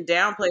 he didn't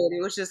downplay it.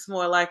 It was just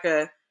more like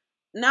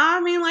no, I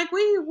mean, like,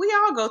 we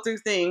all go through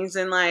things.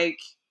 And, like,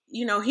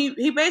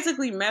 he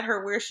basically met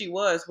her where she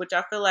was, which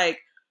I feel like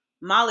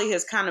Molly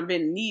has kind of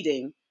been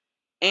needing.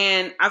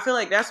 And I feel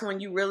like that's when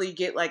you really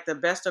get, like, the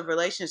best of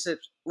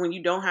relationships, when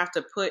you don't have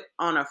to put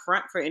on a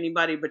front for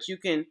anybody, but you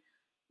can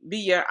be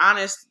your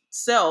honest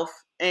self,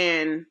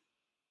 and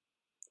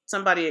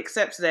somebody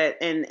accepts that,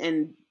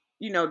 and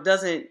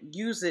doesn't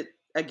use it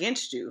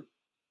against you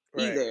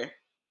either.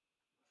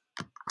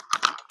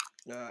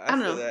 No, I don't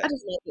know. that. I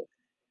just like it.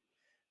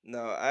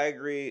 No, I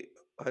agree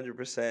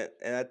 100%.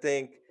 And I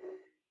think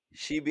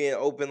she being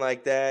open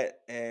like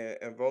that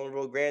and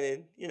vulnerable,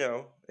 granted,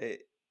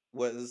 it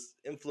was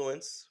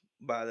influenced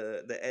by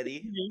the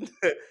Eddie.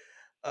 Mm-hmm.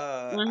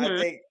 I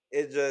Mm-hmm. think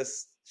it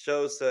just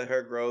shows to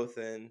her growth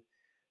and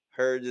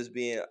her just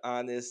being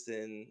honest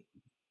and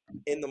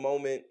in the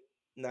moment,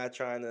 not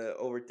trying to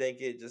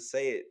overthink it, just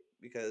say it,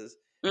 because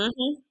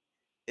Mm-hmm.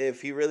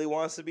 if he really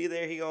wants to be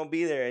there, he gonna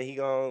be there and he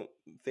gonna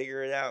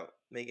figure it out,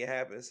 make it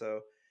happen.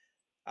 So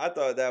I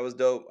thought that was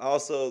dope.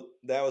 Also,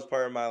 that was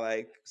part of my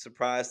like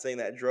surprise thing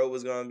that Dro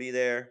was gonna be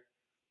there.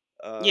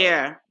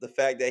 Yeah. The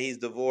fact that he's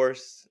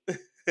divorced.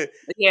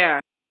 Yeah.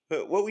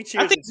 What we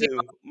I cheers think we into?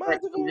 all saw My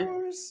that coming.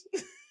 divorce.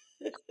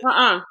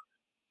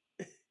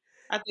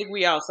 I think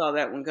we all saw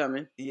that one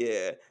coming.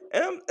 Yeah,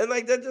 and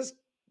like that just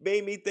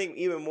made me think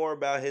even more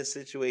about his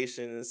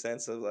situation in the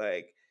sense of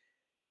like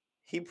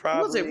he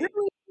Was it probably,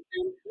 really?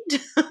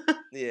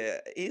 yeah,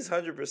 he's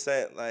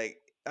 100% like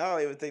I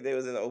don't even think they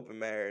was in an open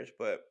marriage,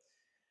 but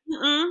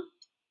Mm-mm.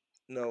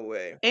 no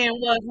way. And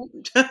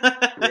wasn't.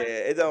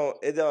 Yeah, it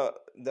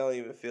don't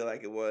even feel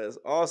like it was.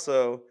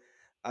 Also,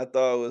 I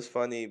thought it was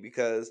funny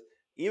because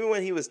even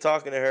when he was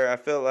talking to her,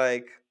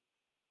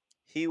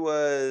 he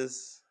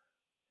was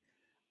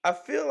I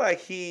feel like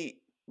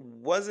he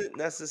wasn't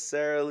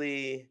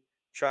necessarily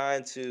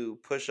trying to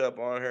push up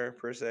on her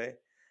per se.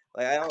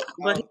 Like I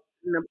But he don't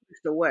wasn't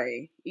pushed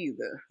away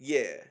either.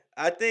 yeah.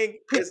 I think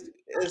it's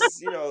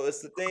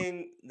the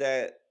thing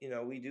that,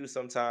 we do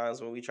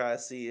sometimes when we try to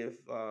see if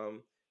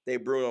they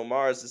Bruno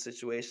Mars the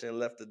situation and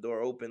left the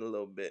door open a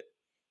little bit.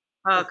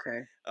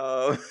 Okay.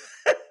 Um,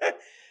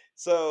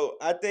 so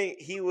I think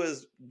he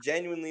was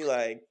genuinely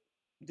like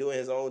doing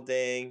his own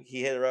thing.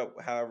 He hit her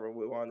up, however,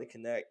 we wanted to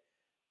connect.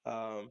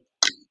 Um,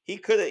 he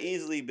could have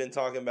easily been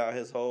talking about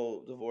his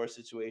whole divorce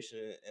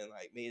situation and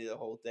like made it a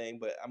whole thing,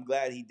 but I'm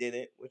glad he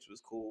didn't, which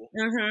was cool.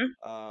 Mm-hmm.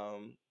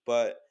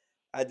 But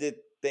I did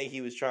think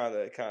he was trying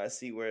to kind of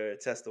see where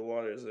test the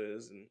waters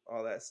is and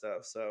all that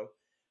stuff. So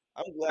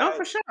I'm Oh, glad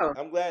for sure.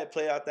 I'm glad it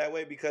played out that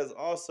way because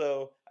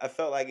also I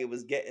felt like it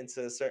was getting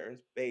to a certain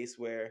space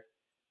where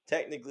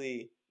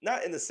technically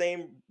not in the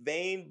same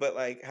vein, but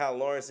like how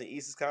Lawrence and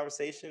Issa's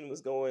conversation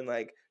was going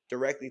like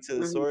directly to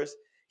the Mm-hmm. source.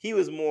 He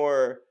was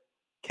more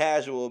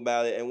casual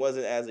about it and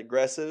wasn't as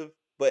aggressive,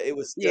 but it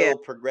was Yeah. still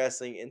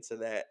progressing into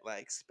that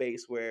like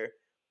space where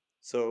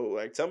so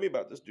like tell me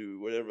about this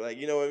dude, whatever. Like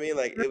you know what I mean?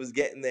 Like it was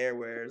getting there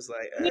where it's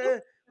like,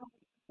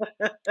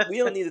 we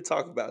don't need to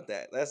talk about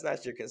that. That's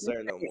not your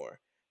concern no more.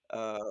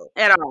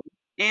 At all.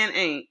 And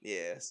ain't.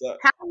 Yeah. So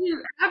How do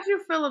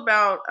you feel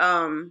about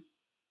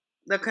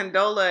the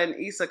Condola and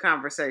Issa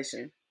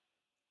conversation,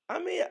 I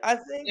mean,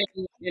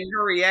 and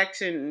her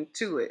reaction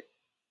to it?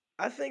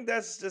 I think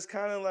that's just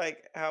kind of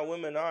like how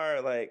women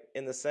are, like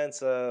in the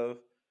sense of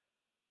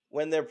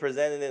when they're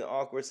presented in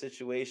awkward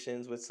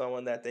situations with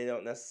someone that they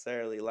don't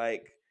necessarily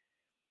like,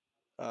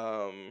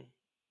 um,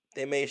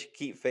 they may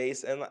keep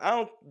face, and I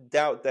don't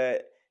doubt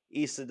that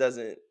Issa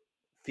doesn't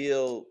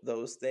feel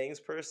those things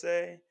per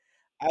se.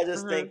 I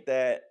just Mm-hmm. think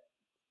that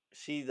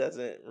she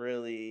doesn't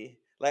really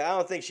like. I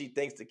don't think she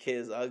thinks the kid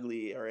is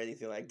ugly or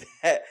anything like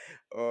that,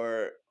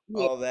 or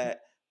Yeah. all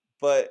that.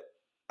 But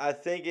I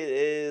think it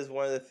is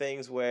one of the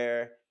things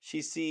where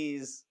she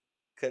sees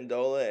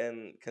Condola,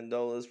 and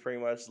Condola's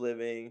pretty much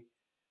living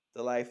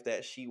the life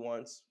that she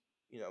once,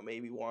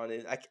 maybe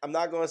wanted. I'm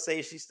not going to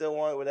say she still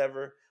wanted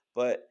whatever,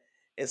 but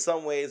in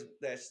some ways,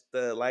 that's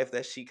the life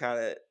that she kind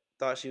of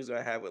thought she was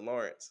going to have with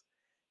Lawrence.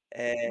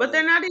 But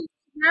they're And not even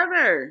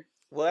together.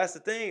 well, that's the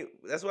thing.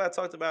 That's what I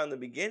talked about in the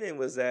beginning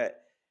was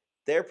that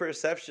their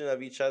perception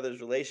of each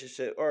other's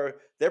relationship or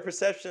their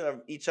perception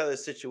of each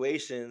other's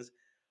situations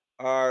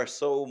are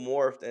so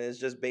morphed and it's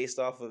just based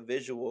off of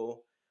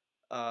visual.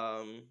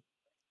 Um,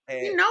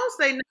 She and knows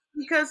they know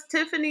because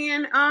Tiffany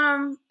and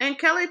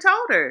Kelly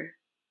told her.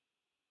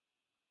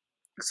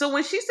 So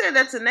when she said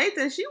that to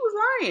Nathan, she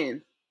was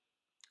lying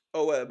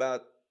oh, what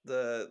about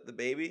the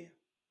baby?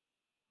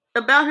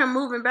 about him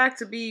moving back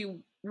to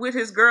be with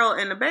his girl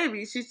and the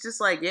baby. She's just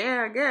like,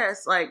 yeah, I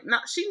guess. Like, no,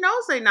 she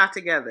knows they not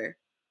together,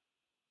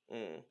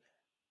 Mm.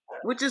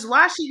 which is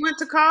why she went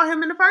to call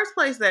him in the first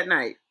place that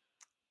night.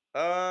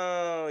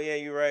 Oh, yeah,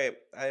 you're right.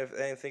 I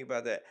didn't think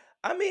about that.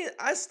 I mean,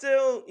 I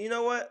still, you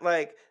know what?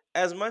 Like,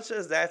 as much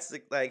as that's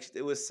like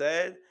it was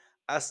said,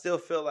 I still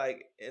feel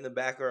like in the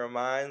back of her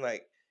mind,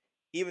 like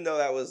even though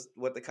that was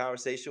what the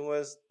conversation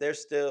was, they're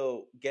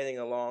still getting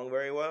along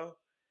very well.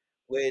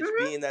 Which,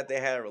 Mm-hmm. being that they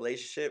had a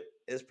relationship,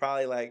 is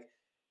probably like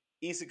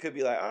Issa could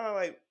be like, oh,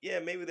 like yeah,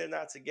 maybe they're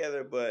not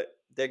together, but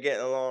they're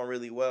getting along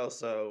really well,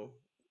 so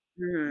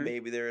Mm-hmm.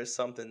 maybe there is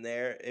something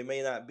there. It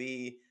may not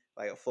be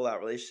like a full out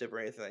relationship or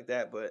anything like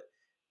that, but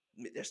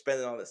they're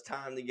spending all this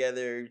time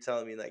together. You're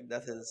telling me like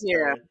nothing's Yeah.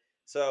 turned.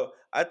 So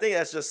I think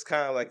that's just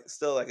kind of like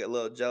still like a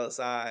little jealous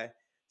eye.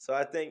 So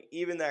I think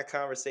even that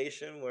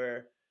conversation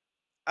where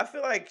I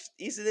feel like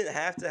Issa didn't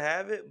have to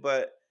have it,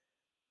 but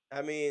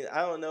I mean,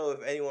 I don't know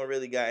if anyone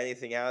really got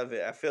anything out of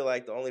it. I feel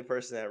like the only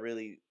person that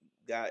really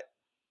got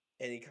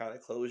any kind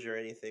of closure or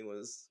anything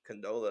was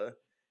Condola.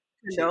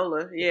 She,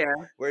 Condola, yeah.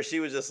 where she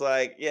was just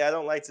like, "Yeah, I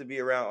don't like to be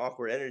around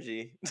awkward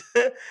energy,"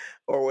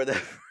 or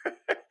whatever.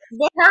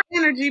 But her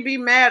energy be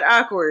mad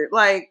awkward.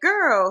 Like,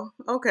 girl,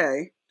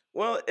 okay.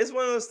 Well, it's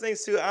one of those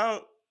things too. I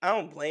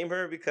don't blame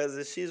her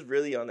because she's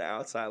really on the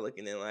outside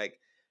looking in. Like,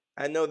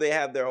 I know they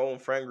have their own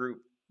friend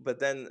group, but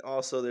then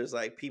also there's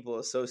like people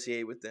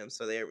associated with them,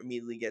 so they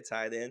immediately get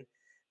tied in.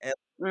 And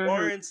Mm-hmm.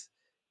 Lawrence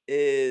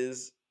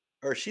is,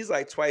 or she's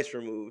like twice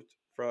removed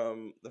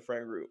from the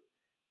friend group.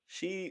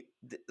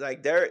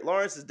 Like Derek.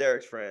 Lawrence is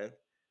Derek's friend,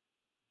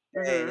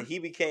 and Mm-hmm. he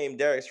became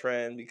Derek's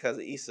friend because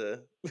of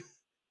Issa.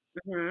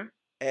 Mm-hmm.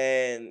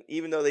 And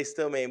even though they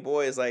still made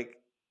boys, like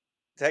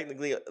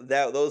technically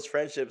that those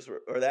friendships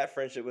or that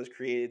friendship was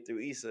created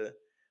through Issa,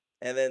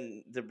 and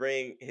then to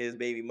bring his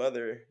baby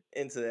mother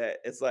into that,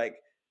 it's like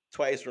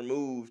twice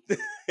removed.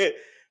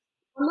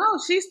 No,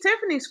 she's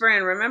Tiffany's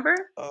friend, remember?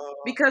 Oh,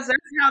 Because that's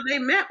how they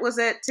met was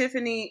at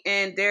Tiffany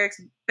and Derek's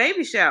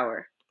baby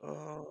shower.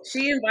 oh,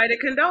 She invited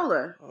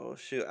Condola. oh,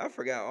 shoot! I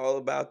forgot all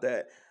about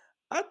that.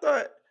 I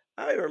thought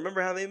I don't even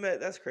remember how they met.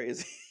 That's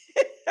crazy.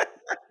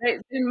 They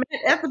met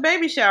at the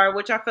baby shower,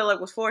 which I feel like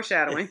was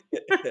foreshadowing.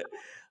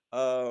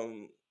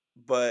 um,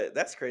 but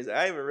that's crazy.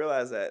 I didn't even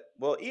realize that.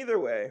 Well, either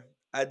way,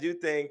 I do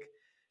think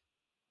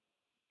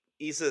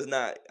Issa is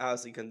not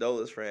obviously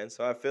Condola's friend,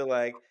 so I feel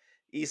like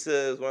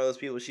Issa is one of those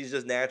people. She's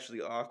just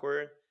naturally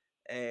awkward,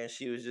 and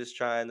she was just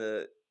trying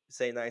to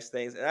say nice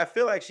things, and I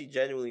feel like she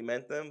genuinely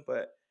meant them,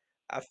 but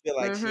I feel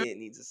like she Mm-hmm. didn't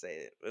need to say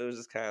it. It was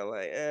just kind of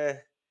like, it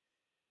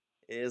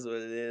is what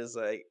it is.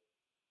 Like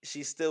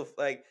she's still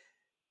like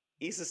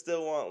Issa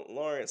still want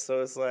Lawrence,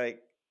 so it's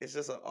like it's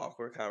just an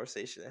awkward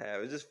conversation to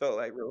have. It just felt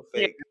like real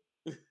Yeah.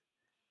 fake.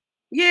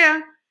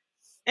 Yeah.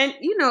 And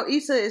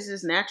Issa is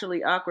just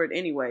naturally awkward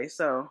anyway,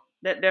 so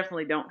that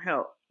definitely don't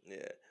help.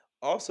 Yeah.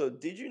 Also,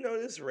 did you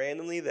notice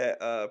randomly that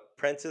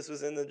Prentice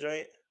was in the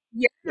joint?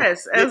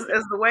 Yes, as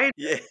the way,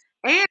 Yeah.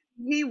 and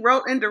he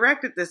wrote and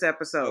directed this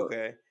episode.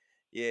 Okay.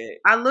 Yeah.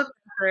 I looked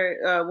at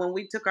her when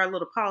we took our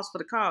little pause for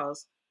the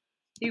cause.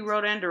 He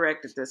wrote and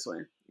directed this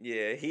one.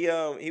 Yeah.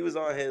 He was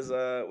on his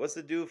what's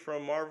the dude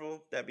from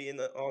Marvel that be in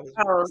the on his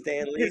Oh,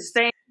 Stan his Lee?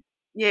 stand.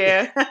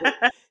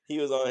 Yeah, He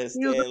was on his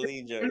he was Stan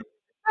Lee joint.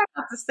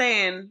 about to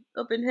stand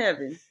up in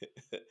heaven.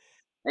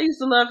 I used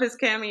to love his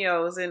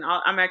cameos, and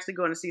I'm actually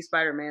going to see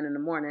Spider Man in the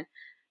morning.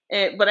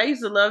 But I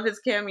used to love his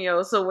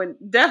cameos. So when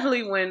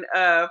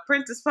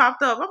Prentice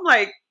popped up, I'm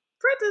like,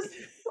 Prentice,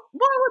 boy,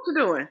 what you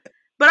doing?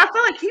 But I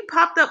feel like he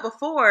popped up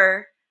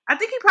before. I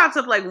think he pops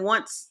up like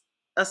once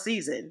a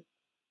season.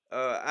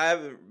 I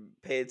haven't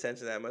paid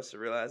attention that much to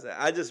realize that.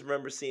 I just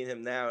remember seeing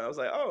him now, and I was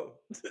like, oh.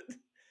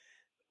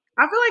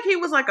 I feel like he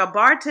was like a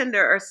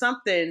bartender or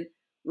something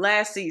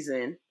last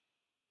season.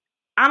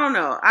 I don't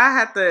know. I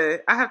have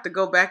to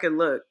go back and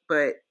look,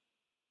 but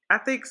I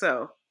think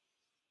so.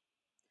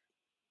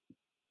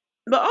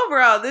 But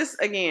overall, this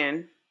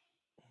again,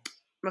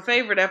 my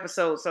favorite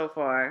episode so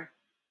far.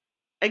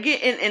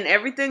 Again, and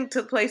everything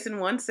took place in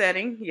one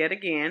setting yet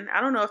again. I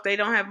don't know if they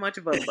don't have much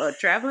of a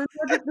traveling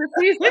budget this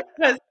season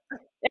because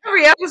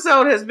every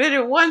episode has been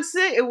in one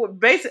city. It would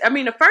basically, I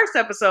mean, the first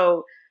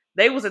episode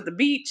they was at the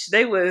beach,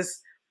 they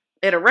was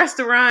at a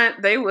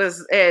restaurant, they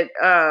was at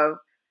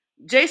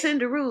Jason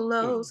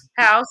Derulo's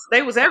house.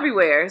 They was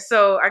everywhere.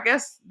 So I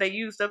guess they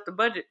used up the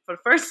budget for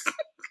the first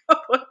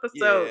couple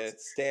Yeah,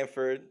 episodes.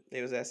 Stanford.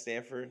 He was at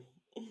Stanford.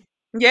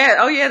 Yeah.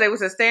 Oh yeah, they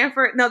was at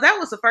Stanford. No, that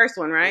was the first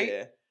one, right?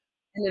 Yeah.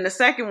 And then the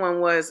second one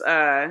was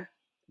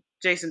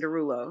Jason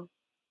Derulo.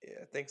 Yeah,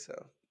 I think so.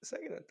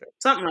 Second or third.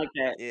 Something like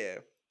that. Yeah.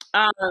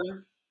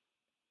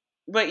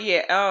 But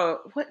yeah, oh,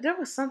 what there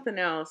was something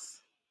else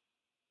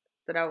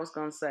that I was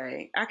gonna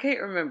say. I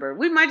can't remember.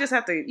 We might just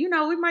have to,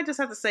 we might just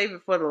have to save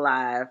it for the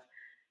live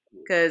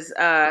because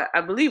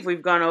I believe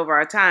we've gone over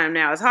our time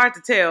now. It's hard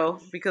to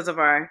tell because of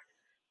our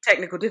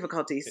technical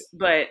difficulties,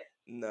 but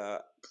No,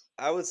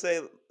 I would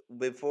say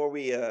before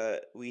we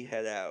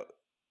head out,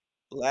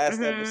 last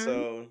mm-hmm,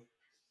 episode,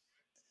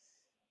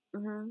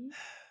 mm-hmm.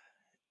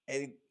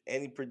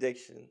 any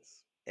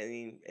predictions?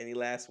 Any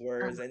last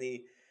words?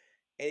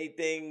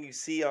 Anything you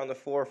see on the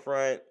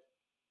forefront?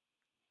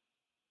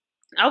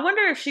 I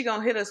wonder if she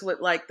gonna hit us with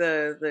like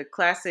the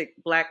classic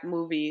black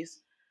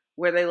movies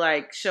where they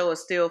like show a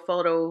still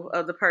photo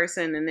of the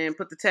person and then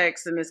put the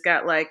text and it's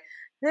got like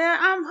Yeah,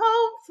 I'm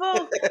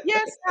hopeful.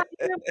 Yes, I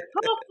am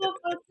hopeful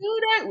for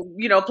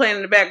today. Playing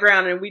in the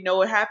background, and we know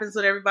what happens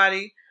with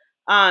everybody.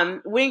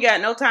 We ain't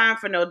got no time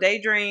for no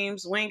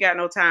daydreams. We ain't got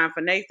no time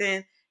for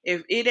Nathan.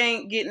 If it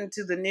ain't getting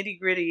to the nitty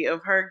gritty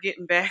of her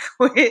getting back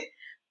with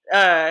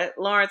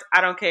Lawrence,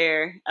 I don't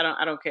care.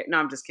 I don't care. No,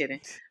 I'm just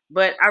kidding.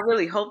 But I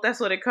really hope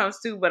that's what it comes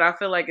to. But I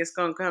feel like it's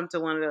gonna come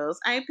to one of those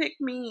 "I pick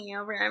me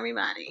over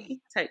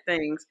everybody" type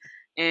things.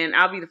 And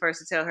I'll be the first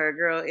to tell her,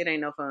 girl, it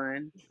ain't no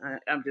fun.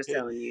 I'm just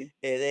telling you.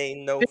 It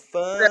ain't no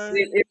fun.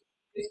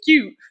 It's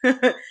cute.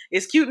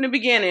 It's cute in the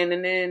beginning,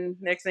 and then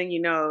next thing you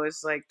know,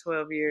 it's like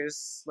 12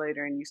 years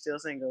later, and you still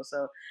single.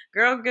 So,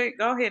 girl,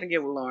 go ahead and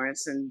get with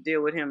Lawrence and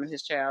deal with him and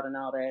his child and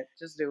all that.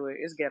 Just do it.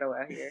 It's ghetto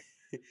out here.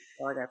 That's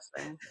all I got to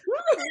say.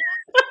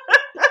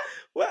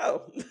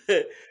 Well,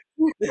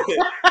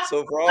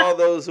 so for all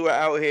those who are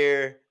out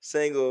here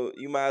single,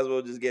 you might as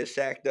well just get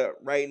shacked up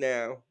right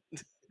now.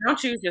 Don't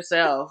choose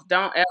yourself.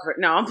 Don't ever.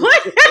 No, I'm playing.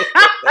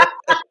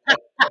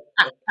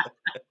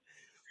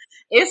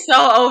 It's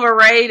so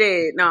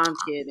overrated. No, I'm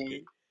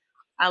kidding.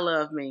 I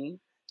love me.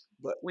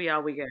 But we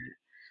all we got.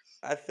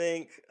 I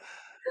think,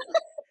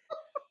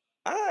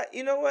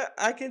 you know what?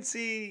 I can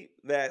see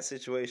that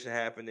situation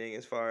happening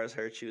as far as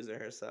her choosing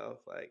herself.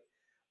 Like,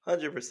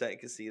 100%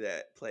 can see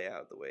that play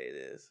out the way it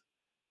is.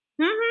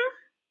 Mm-hmm.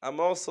 I'm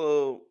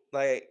also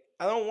like,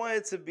 I don't want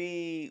it to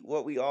be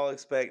what we all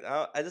expect.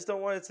 I just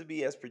don't want it to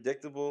be as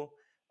predictable.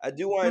 I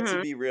do want it to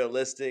Mm-hmm. be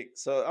realistic.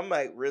 So I'm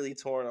like really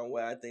torn on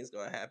what I think is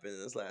going to happen in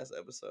this last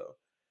episode.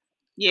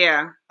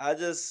 Yeah.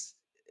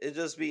 It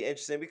just be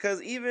interesting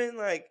because even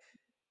like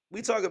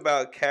we talk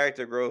about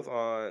character growth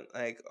on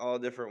like all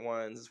different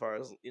ones as far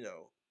as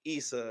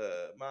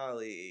Issa,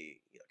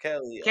 Molly,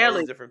 Kelly, all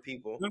these Kelly. different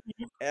people,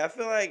 Mm-hmm. and I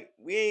feel like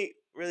we ain't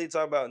really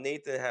talk about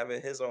Nathan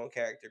having his own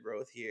character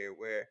growth here,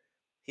 where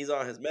he's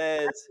on his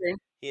meds,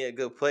 he in a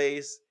good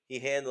place, he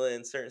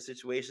handling certain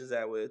situations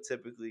that would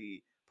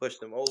typically push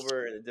them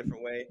over in a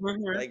different way.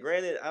 Mm-hmm. Like,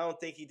 granted, I don't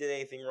think he did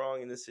anything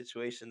wrong in this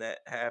situation that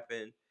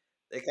happened.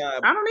 They kind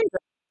of I don't either.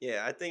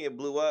 Yeah, I think it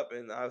blew up,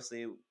 and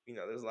obviously,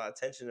 there's a lot of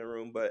tension in the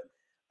room, but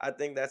I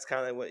think that's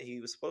kind of what he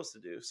was supposed to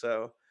do.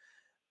 So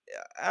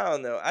yeah, I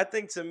don't know. I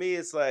think to me,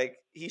 it's like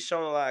he's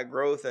shown a lot of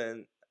growth,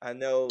 and I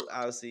know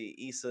obviously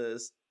Issa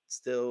is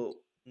still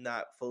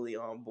not fully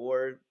on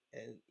board,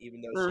 and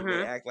even though she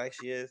may Mm-hmm. act like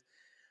she is,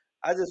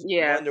 I just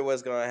Yeah. wonder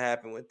what's going to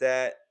happen with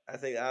that. I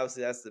think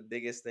obviously that's the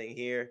biggest thing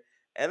here.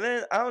 And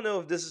then I don't know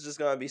if this is just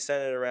going to be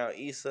centered around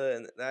Issa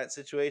and that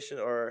situation,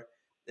 or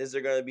is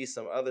there going to be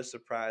some other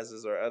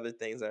surprises or other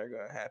things that are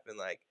going to happen?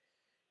 Like,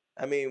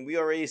 I mean, we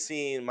already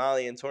seen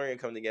Molly and Torian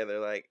come together.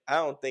 Like, I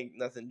don't think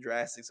nothing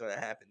drastic's going to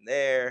happen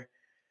there.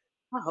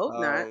 I hope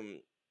not.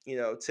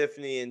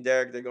 Tiffany and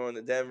Derek, they're going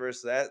to Denver,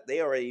 so that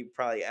they already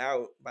probably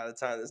out by the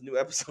time this new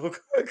episode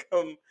gonna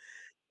come.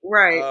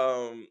 Right.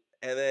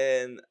 And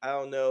then I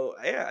don't know.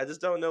 Yeah, I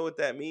just don't know what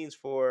that means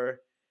for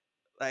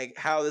like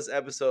how this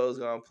episode is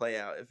gonna play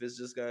out. If it's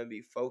just gonna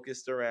be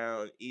focused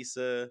around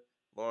Issa,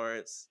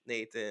 Lawrence,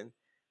 Nathan,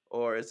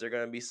 or is there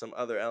gonna be some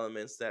other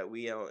elements that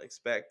we don't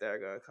expect that are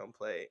gonna come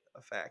play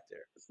a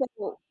factor?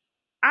 So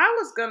I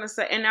was gonna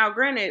say, and now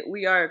granted,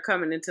 we are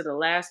coming into the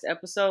last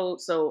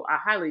episode, so I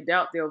highly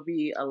doubt there'll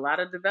be a lot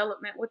of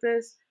development with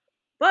this.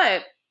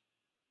 But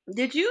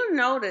did you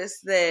notice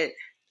that?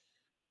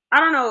 I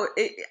don't know.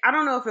 I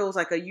don't know if it was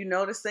like a you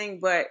notice thing,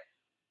 but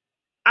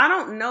I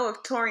don't know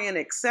if Torian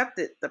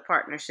accepted the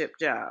partnership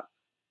job.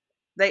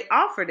 They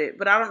offered it,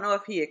 but I don't know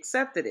if he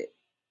accepted it.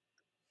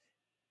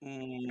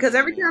 Because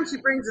every time she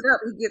Mm, brings it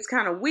up, he gets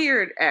kind of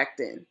weird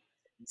acting.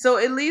 So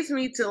it leads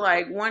me to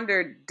like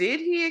wonder: did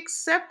he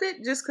accept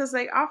it just because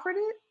they offered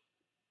it?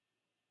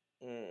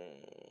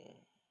 mm.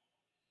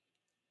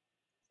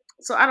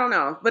 So I don't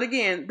know. But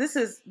again, this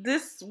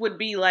would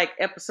be like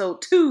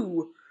episode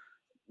 2.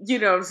 You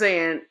know what I'm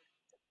saying?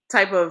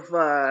 Type of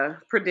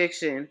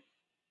prediction.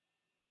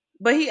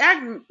 But he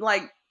acted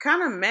like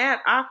kind of mad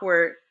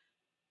awkward,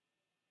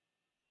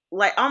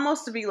 like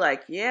almost to be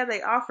like, yeah,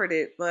 they offered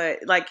it, but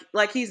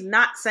like he's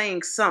not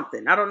saying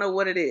something. I don't know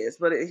what it is,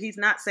 but he's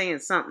not saying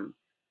something.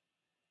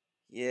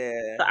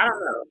 Yeah, So I don't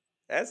know.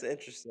 that's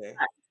interesting.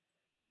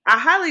 I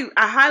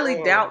highly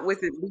Oh, doubt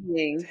with it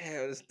being.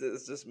 damn,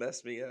 this just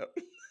messed me up.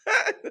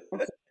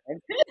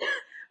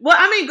 Well,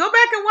 I mean, go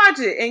back and watch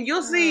it, and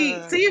you'll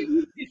see Ah, if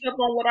you pick up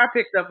on what I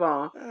picked up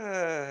on.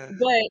 ah.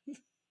 But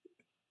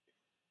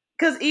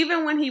because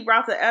even when he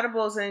brought the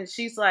edibles, and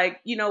she's like,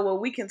 well,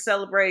 we can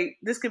celebrate.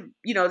 This could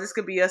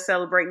be us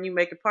celebrating you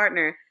make a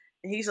partner,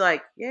 and he's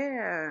like,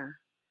 yeah.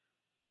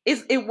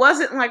 It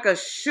wasn't like a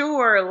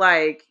sure,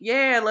 like,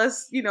 yeah,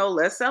 let's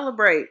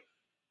celebrate.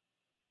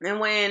 And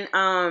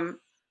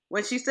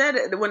when she said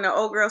it, when the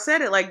old girl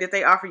said it, like, did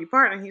they offer you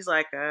partner? He's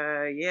like,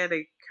 yeah,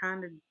 they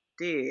kind of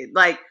did.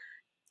 Like,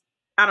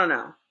 I don't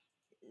know.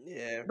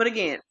 Yeah, But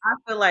again, I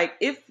feel like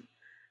if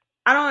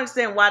I don't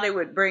understand why they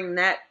would bring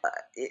that.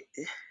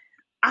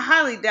 I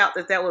highly doubt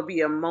that would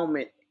be a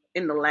moment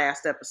in the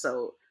last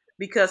episode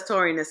because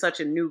Torian is such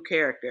a new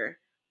character.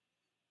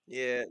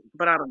 yeah.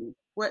 But I don't know.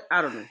 What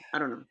I don't know. I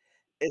don't know.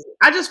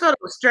 I just felt it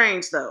was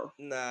strange though.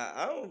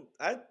 Nah,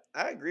 I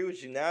agree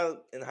with you. Now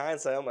in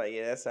hindsight, I'm like,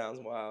 yeah, that sounds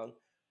wild.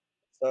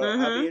 So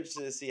I'll be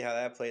interested to see how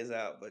that plays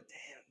out. But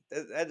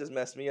damn, that just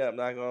messed me up.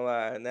 Not gonna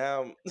lie.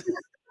 Now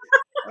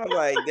I'm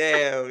like,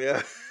 damn,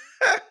 yeah,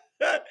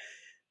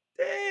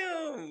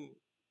 damn.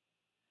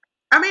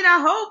 I mean, I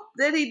hope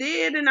that he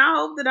did, and I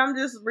hope that I'm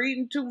just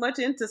reading too much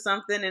into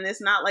something, and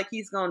it's not like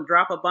he's gonna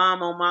drop a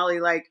bomb on Molly,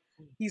 like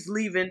he's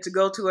leaving to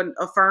go to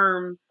a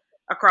firm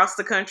across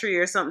the country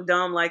or something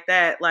dumb like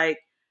that, like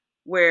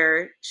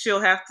where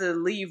she'll have to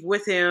leave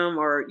with him,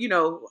 or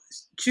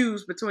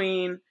choose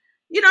between,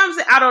 what I'm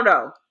saying. I don't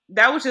know.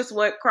 That was just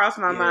what crossed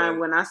my mind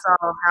when I saw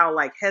how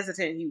like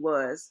hesitant he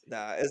was.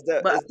 Nah, it's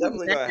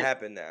definitely gonna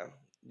happen now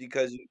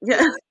because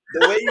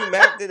the way you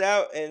mapped it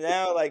out, and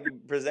now like you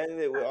presented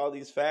it with all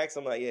these facts,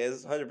 I'm like, yeah,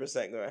 it's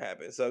 100% gonna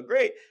happen. So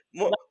great.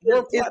 More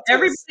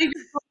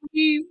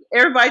is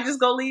everybody just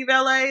gonna leave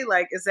LA?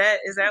 Like, is that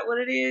what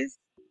it is?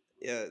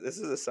 Yeah, this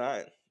is a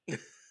sign. Could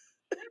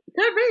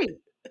be.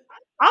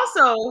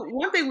 Also,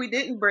 one thing we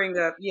didn't bring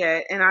up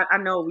yet, and I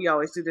know we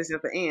always do this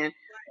at the end,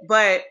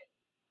 but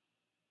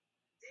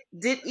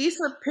did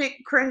Issa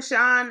pick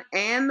Crenshaw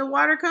and the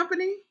water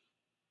company?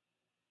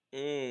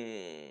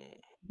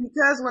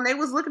 Because when they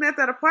was looking at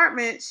that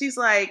apartment, she's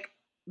like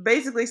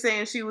basically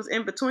saying she was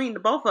in between the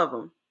both of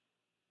them.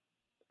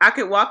 I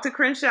could walk to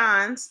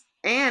Crenshaw's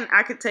and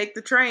I could take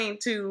the train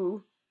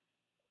to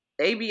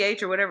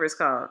ABH or whatever it's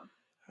called.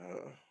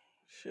 Oh,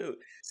 shoot.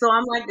 So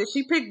I'm like, did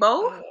she pick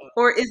both?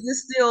 Or is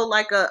this still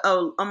like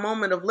a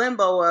moment of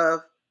limbo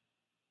of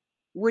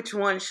which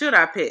one should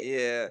I pick?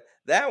 Yeah,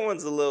 that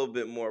one's a little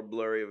bit more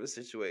blurry of a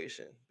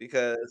situation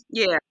because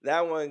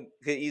that one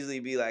could easily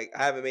be like,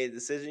 I haven't made a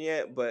decision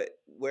yet, but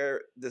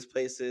where this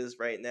place is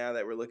right now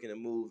that we're looking to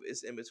move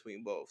is in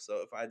between both.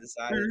 So if I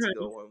decided to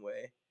go one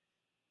way,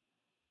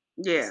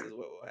 this is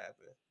what will happen.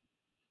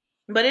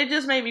 But it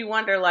just made me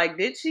wonder, like,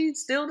 did she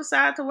still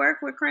decide to work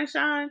with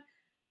Crenshaw?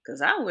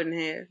 Because I wouldn't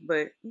have,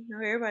 but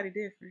everybody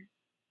different.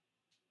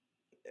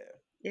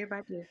 Yeah,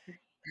 everybody different.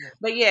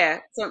 But yeah,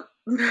 so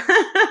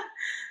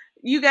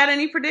you got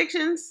any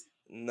predictions?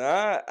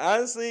 Nah,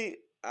 honestly,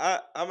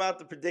 I'm out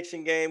the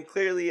prediction game.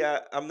 Clearly,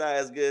 I'm not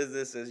as good as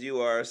this as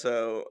you are,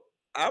 so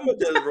I'm gonna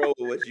just roll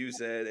with what you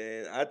said,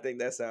 and I think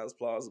that sounds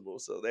plausible.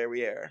 So there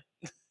we are.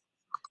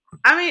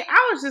 I mean,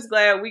 I was just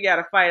glad we got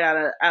a fight out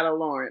of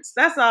Lawrence.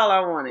 That's all I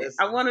wanted.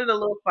 Listen. I wanted a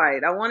little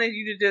fight. I wanted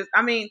you to just.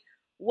 I mean,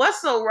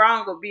 what's so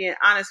wrong with being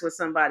honest with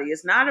somebody?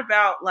 It's not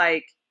about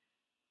like,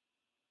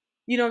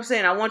 you know what I'm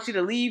saying? I want you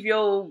to leave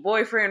your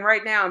boyfriend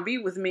right now and be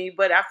with me.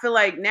 But I feel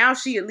like now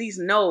she at least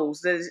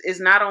knows that it's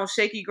not on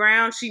shaky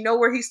ground. She know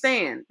where he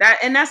stand.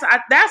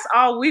 That's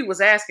all we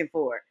was asking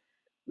for.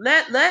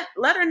 Let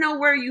her know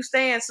where you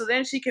stand, so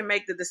then she can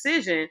make the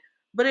decision.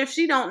 But if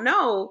she don't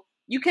know,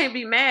 you can't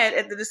be mad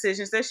at the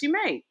decisions that she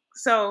made.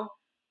 So,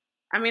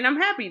 I mean, I'm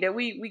happy that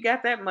we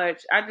got that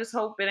much. I just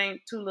hope it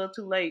ain't too little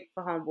too late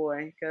for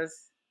homeboy, because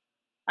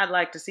I'd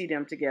like to see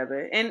them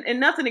together. And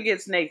nothing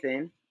against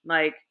Nathan.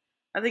 Like,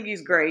 I think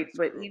he's great,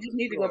 but he just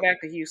need to go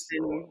back to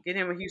Houston, get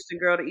him a Houston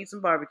girl to eat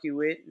some barbecue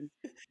with, and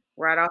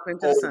ride off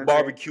into the sunset.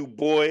 Barbecue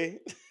boy.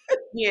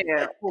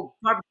 Yeah,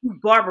 barbecue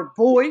barber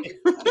boy.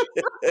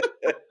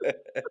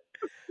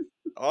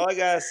 All I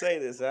gotta say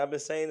is, I've been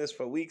saying this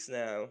for weeks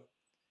now,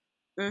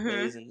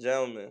 ladies and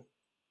gentlemen,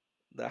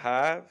 the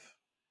Hive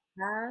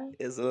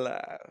is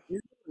alive.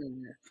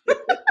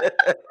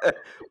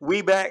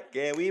 We back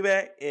and we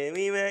back and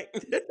we back.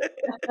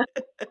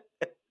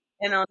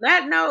 And on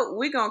that note,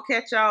 we're going to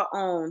catch y'all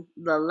on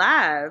the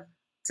live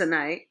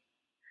tonight.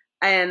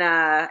 And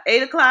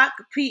 8:00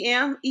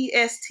 p.m.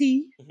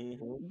 EST.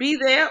 Mm-hmm. Be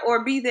there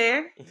or be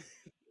there.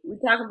 We're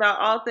talking about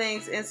all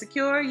things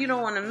Insecure. You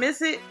don't want to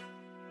miss it.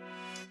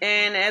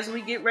 And as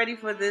we get ready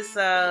for this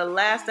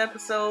last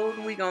episode,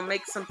 we're going to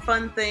make some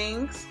fun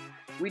things.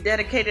 We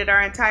dedicated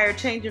our entire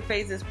Changing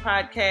Phases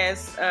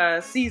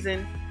podcast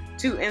season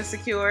to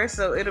Insecure.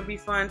 So it'll be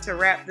fun to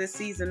wrap this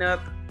season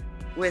up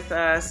with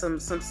some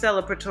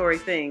celebratory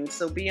things.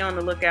 So be on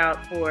the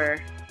lookout for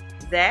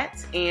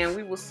that. And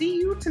we will see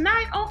you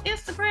tonight on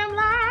Instagram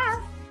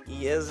Live.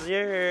 Yes,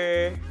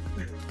 sir.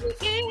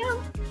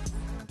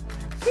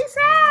 Peace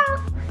out.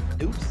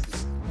 Oops.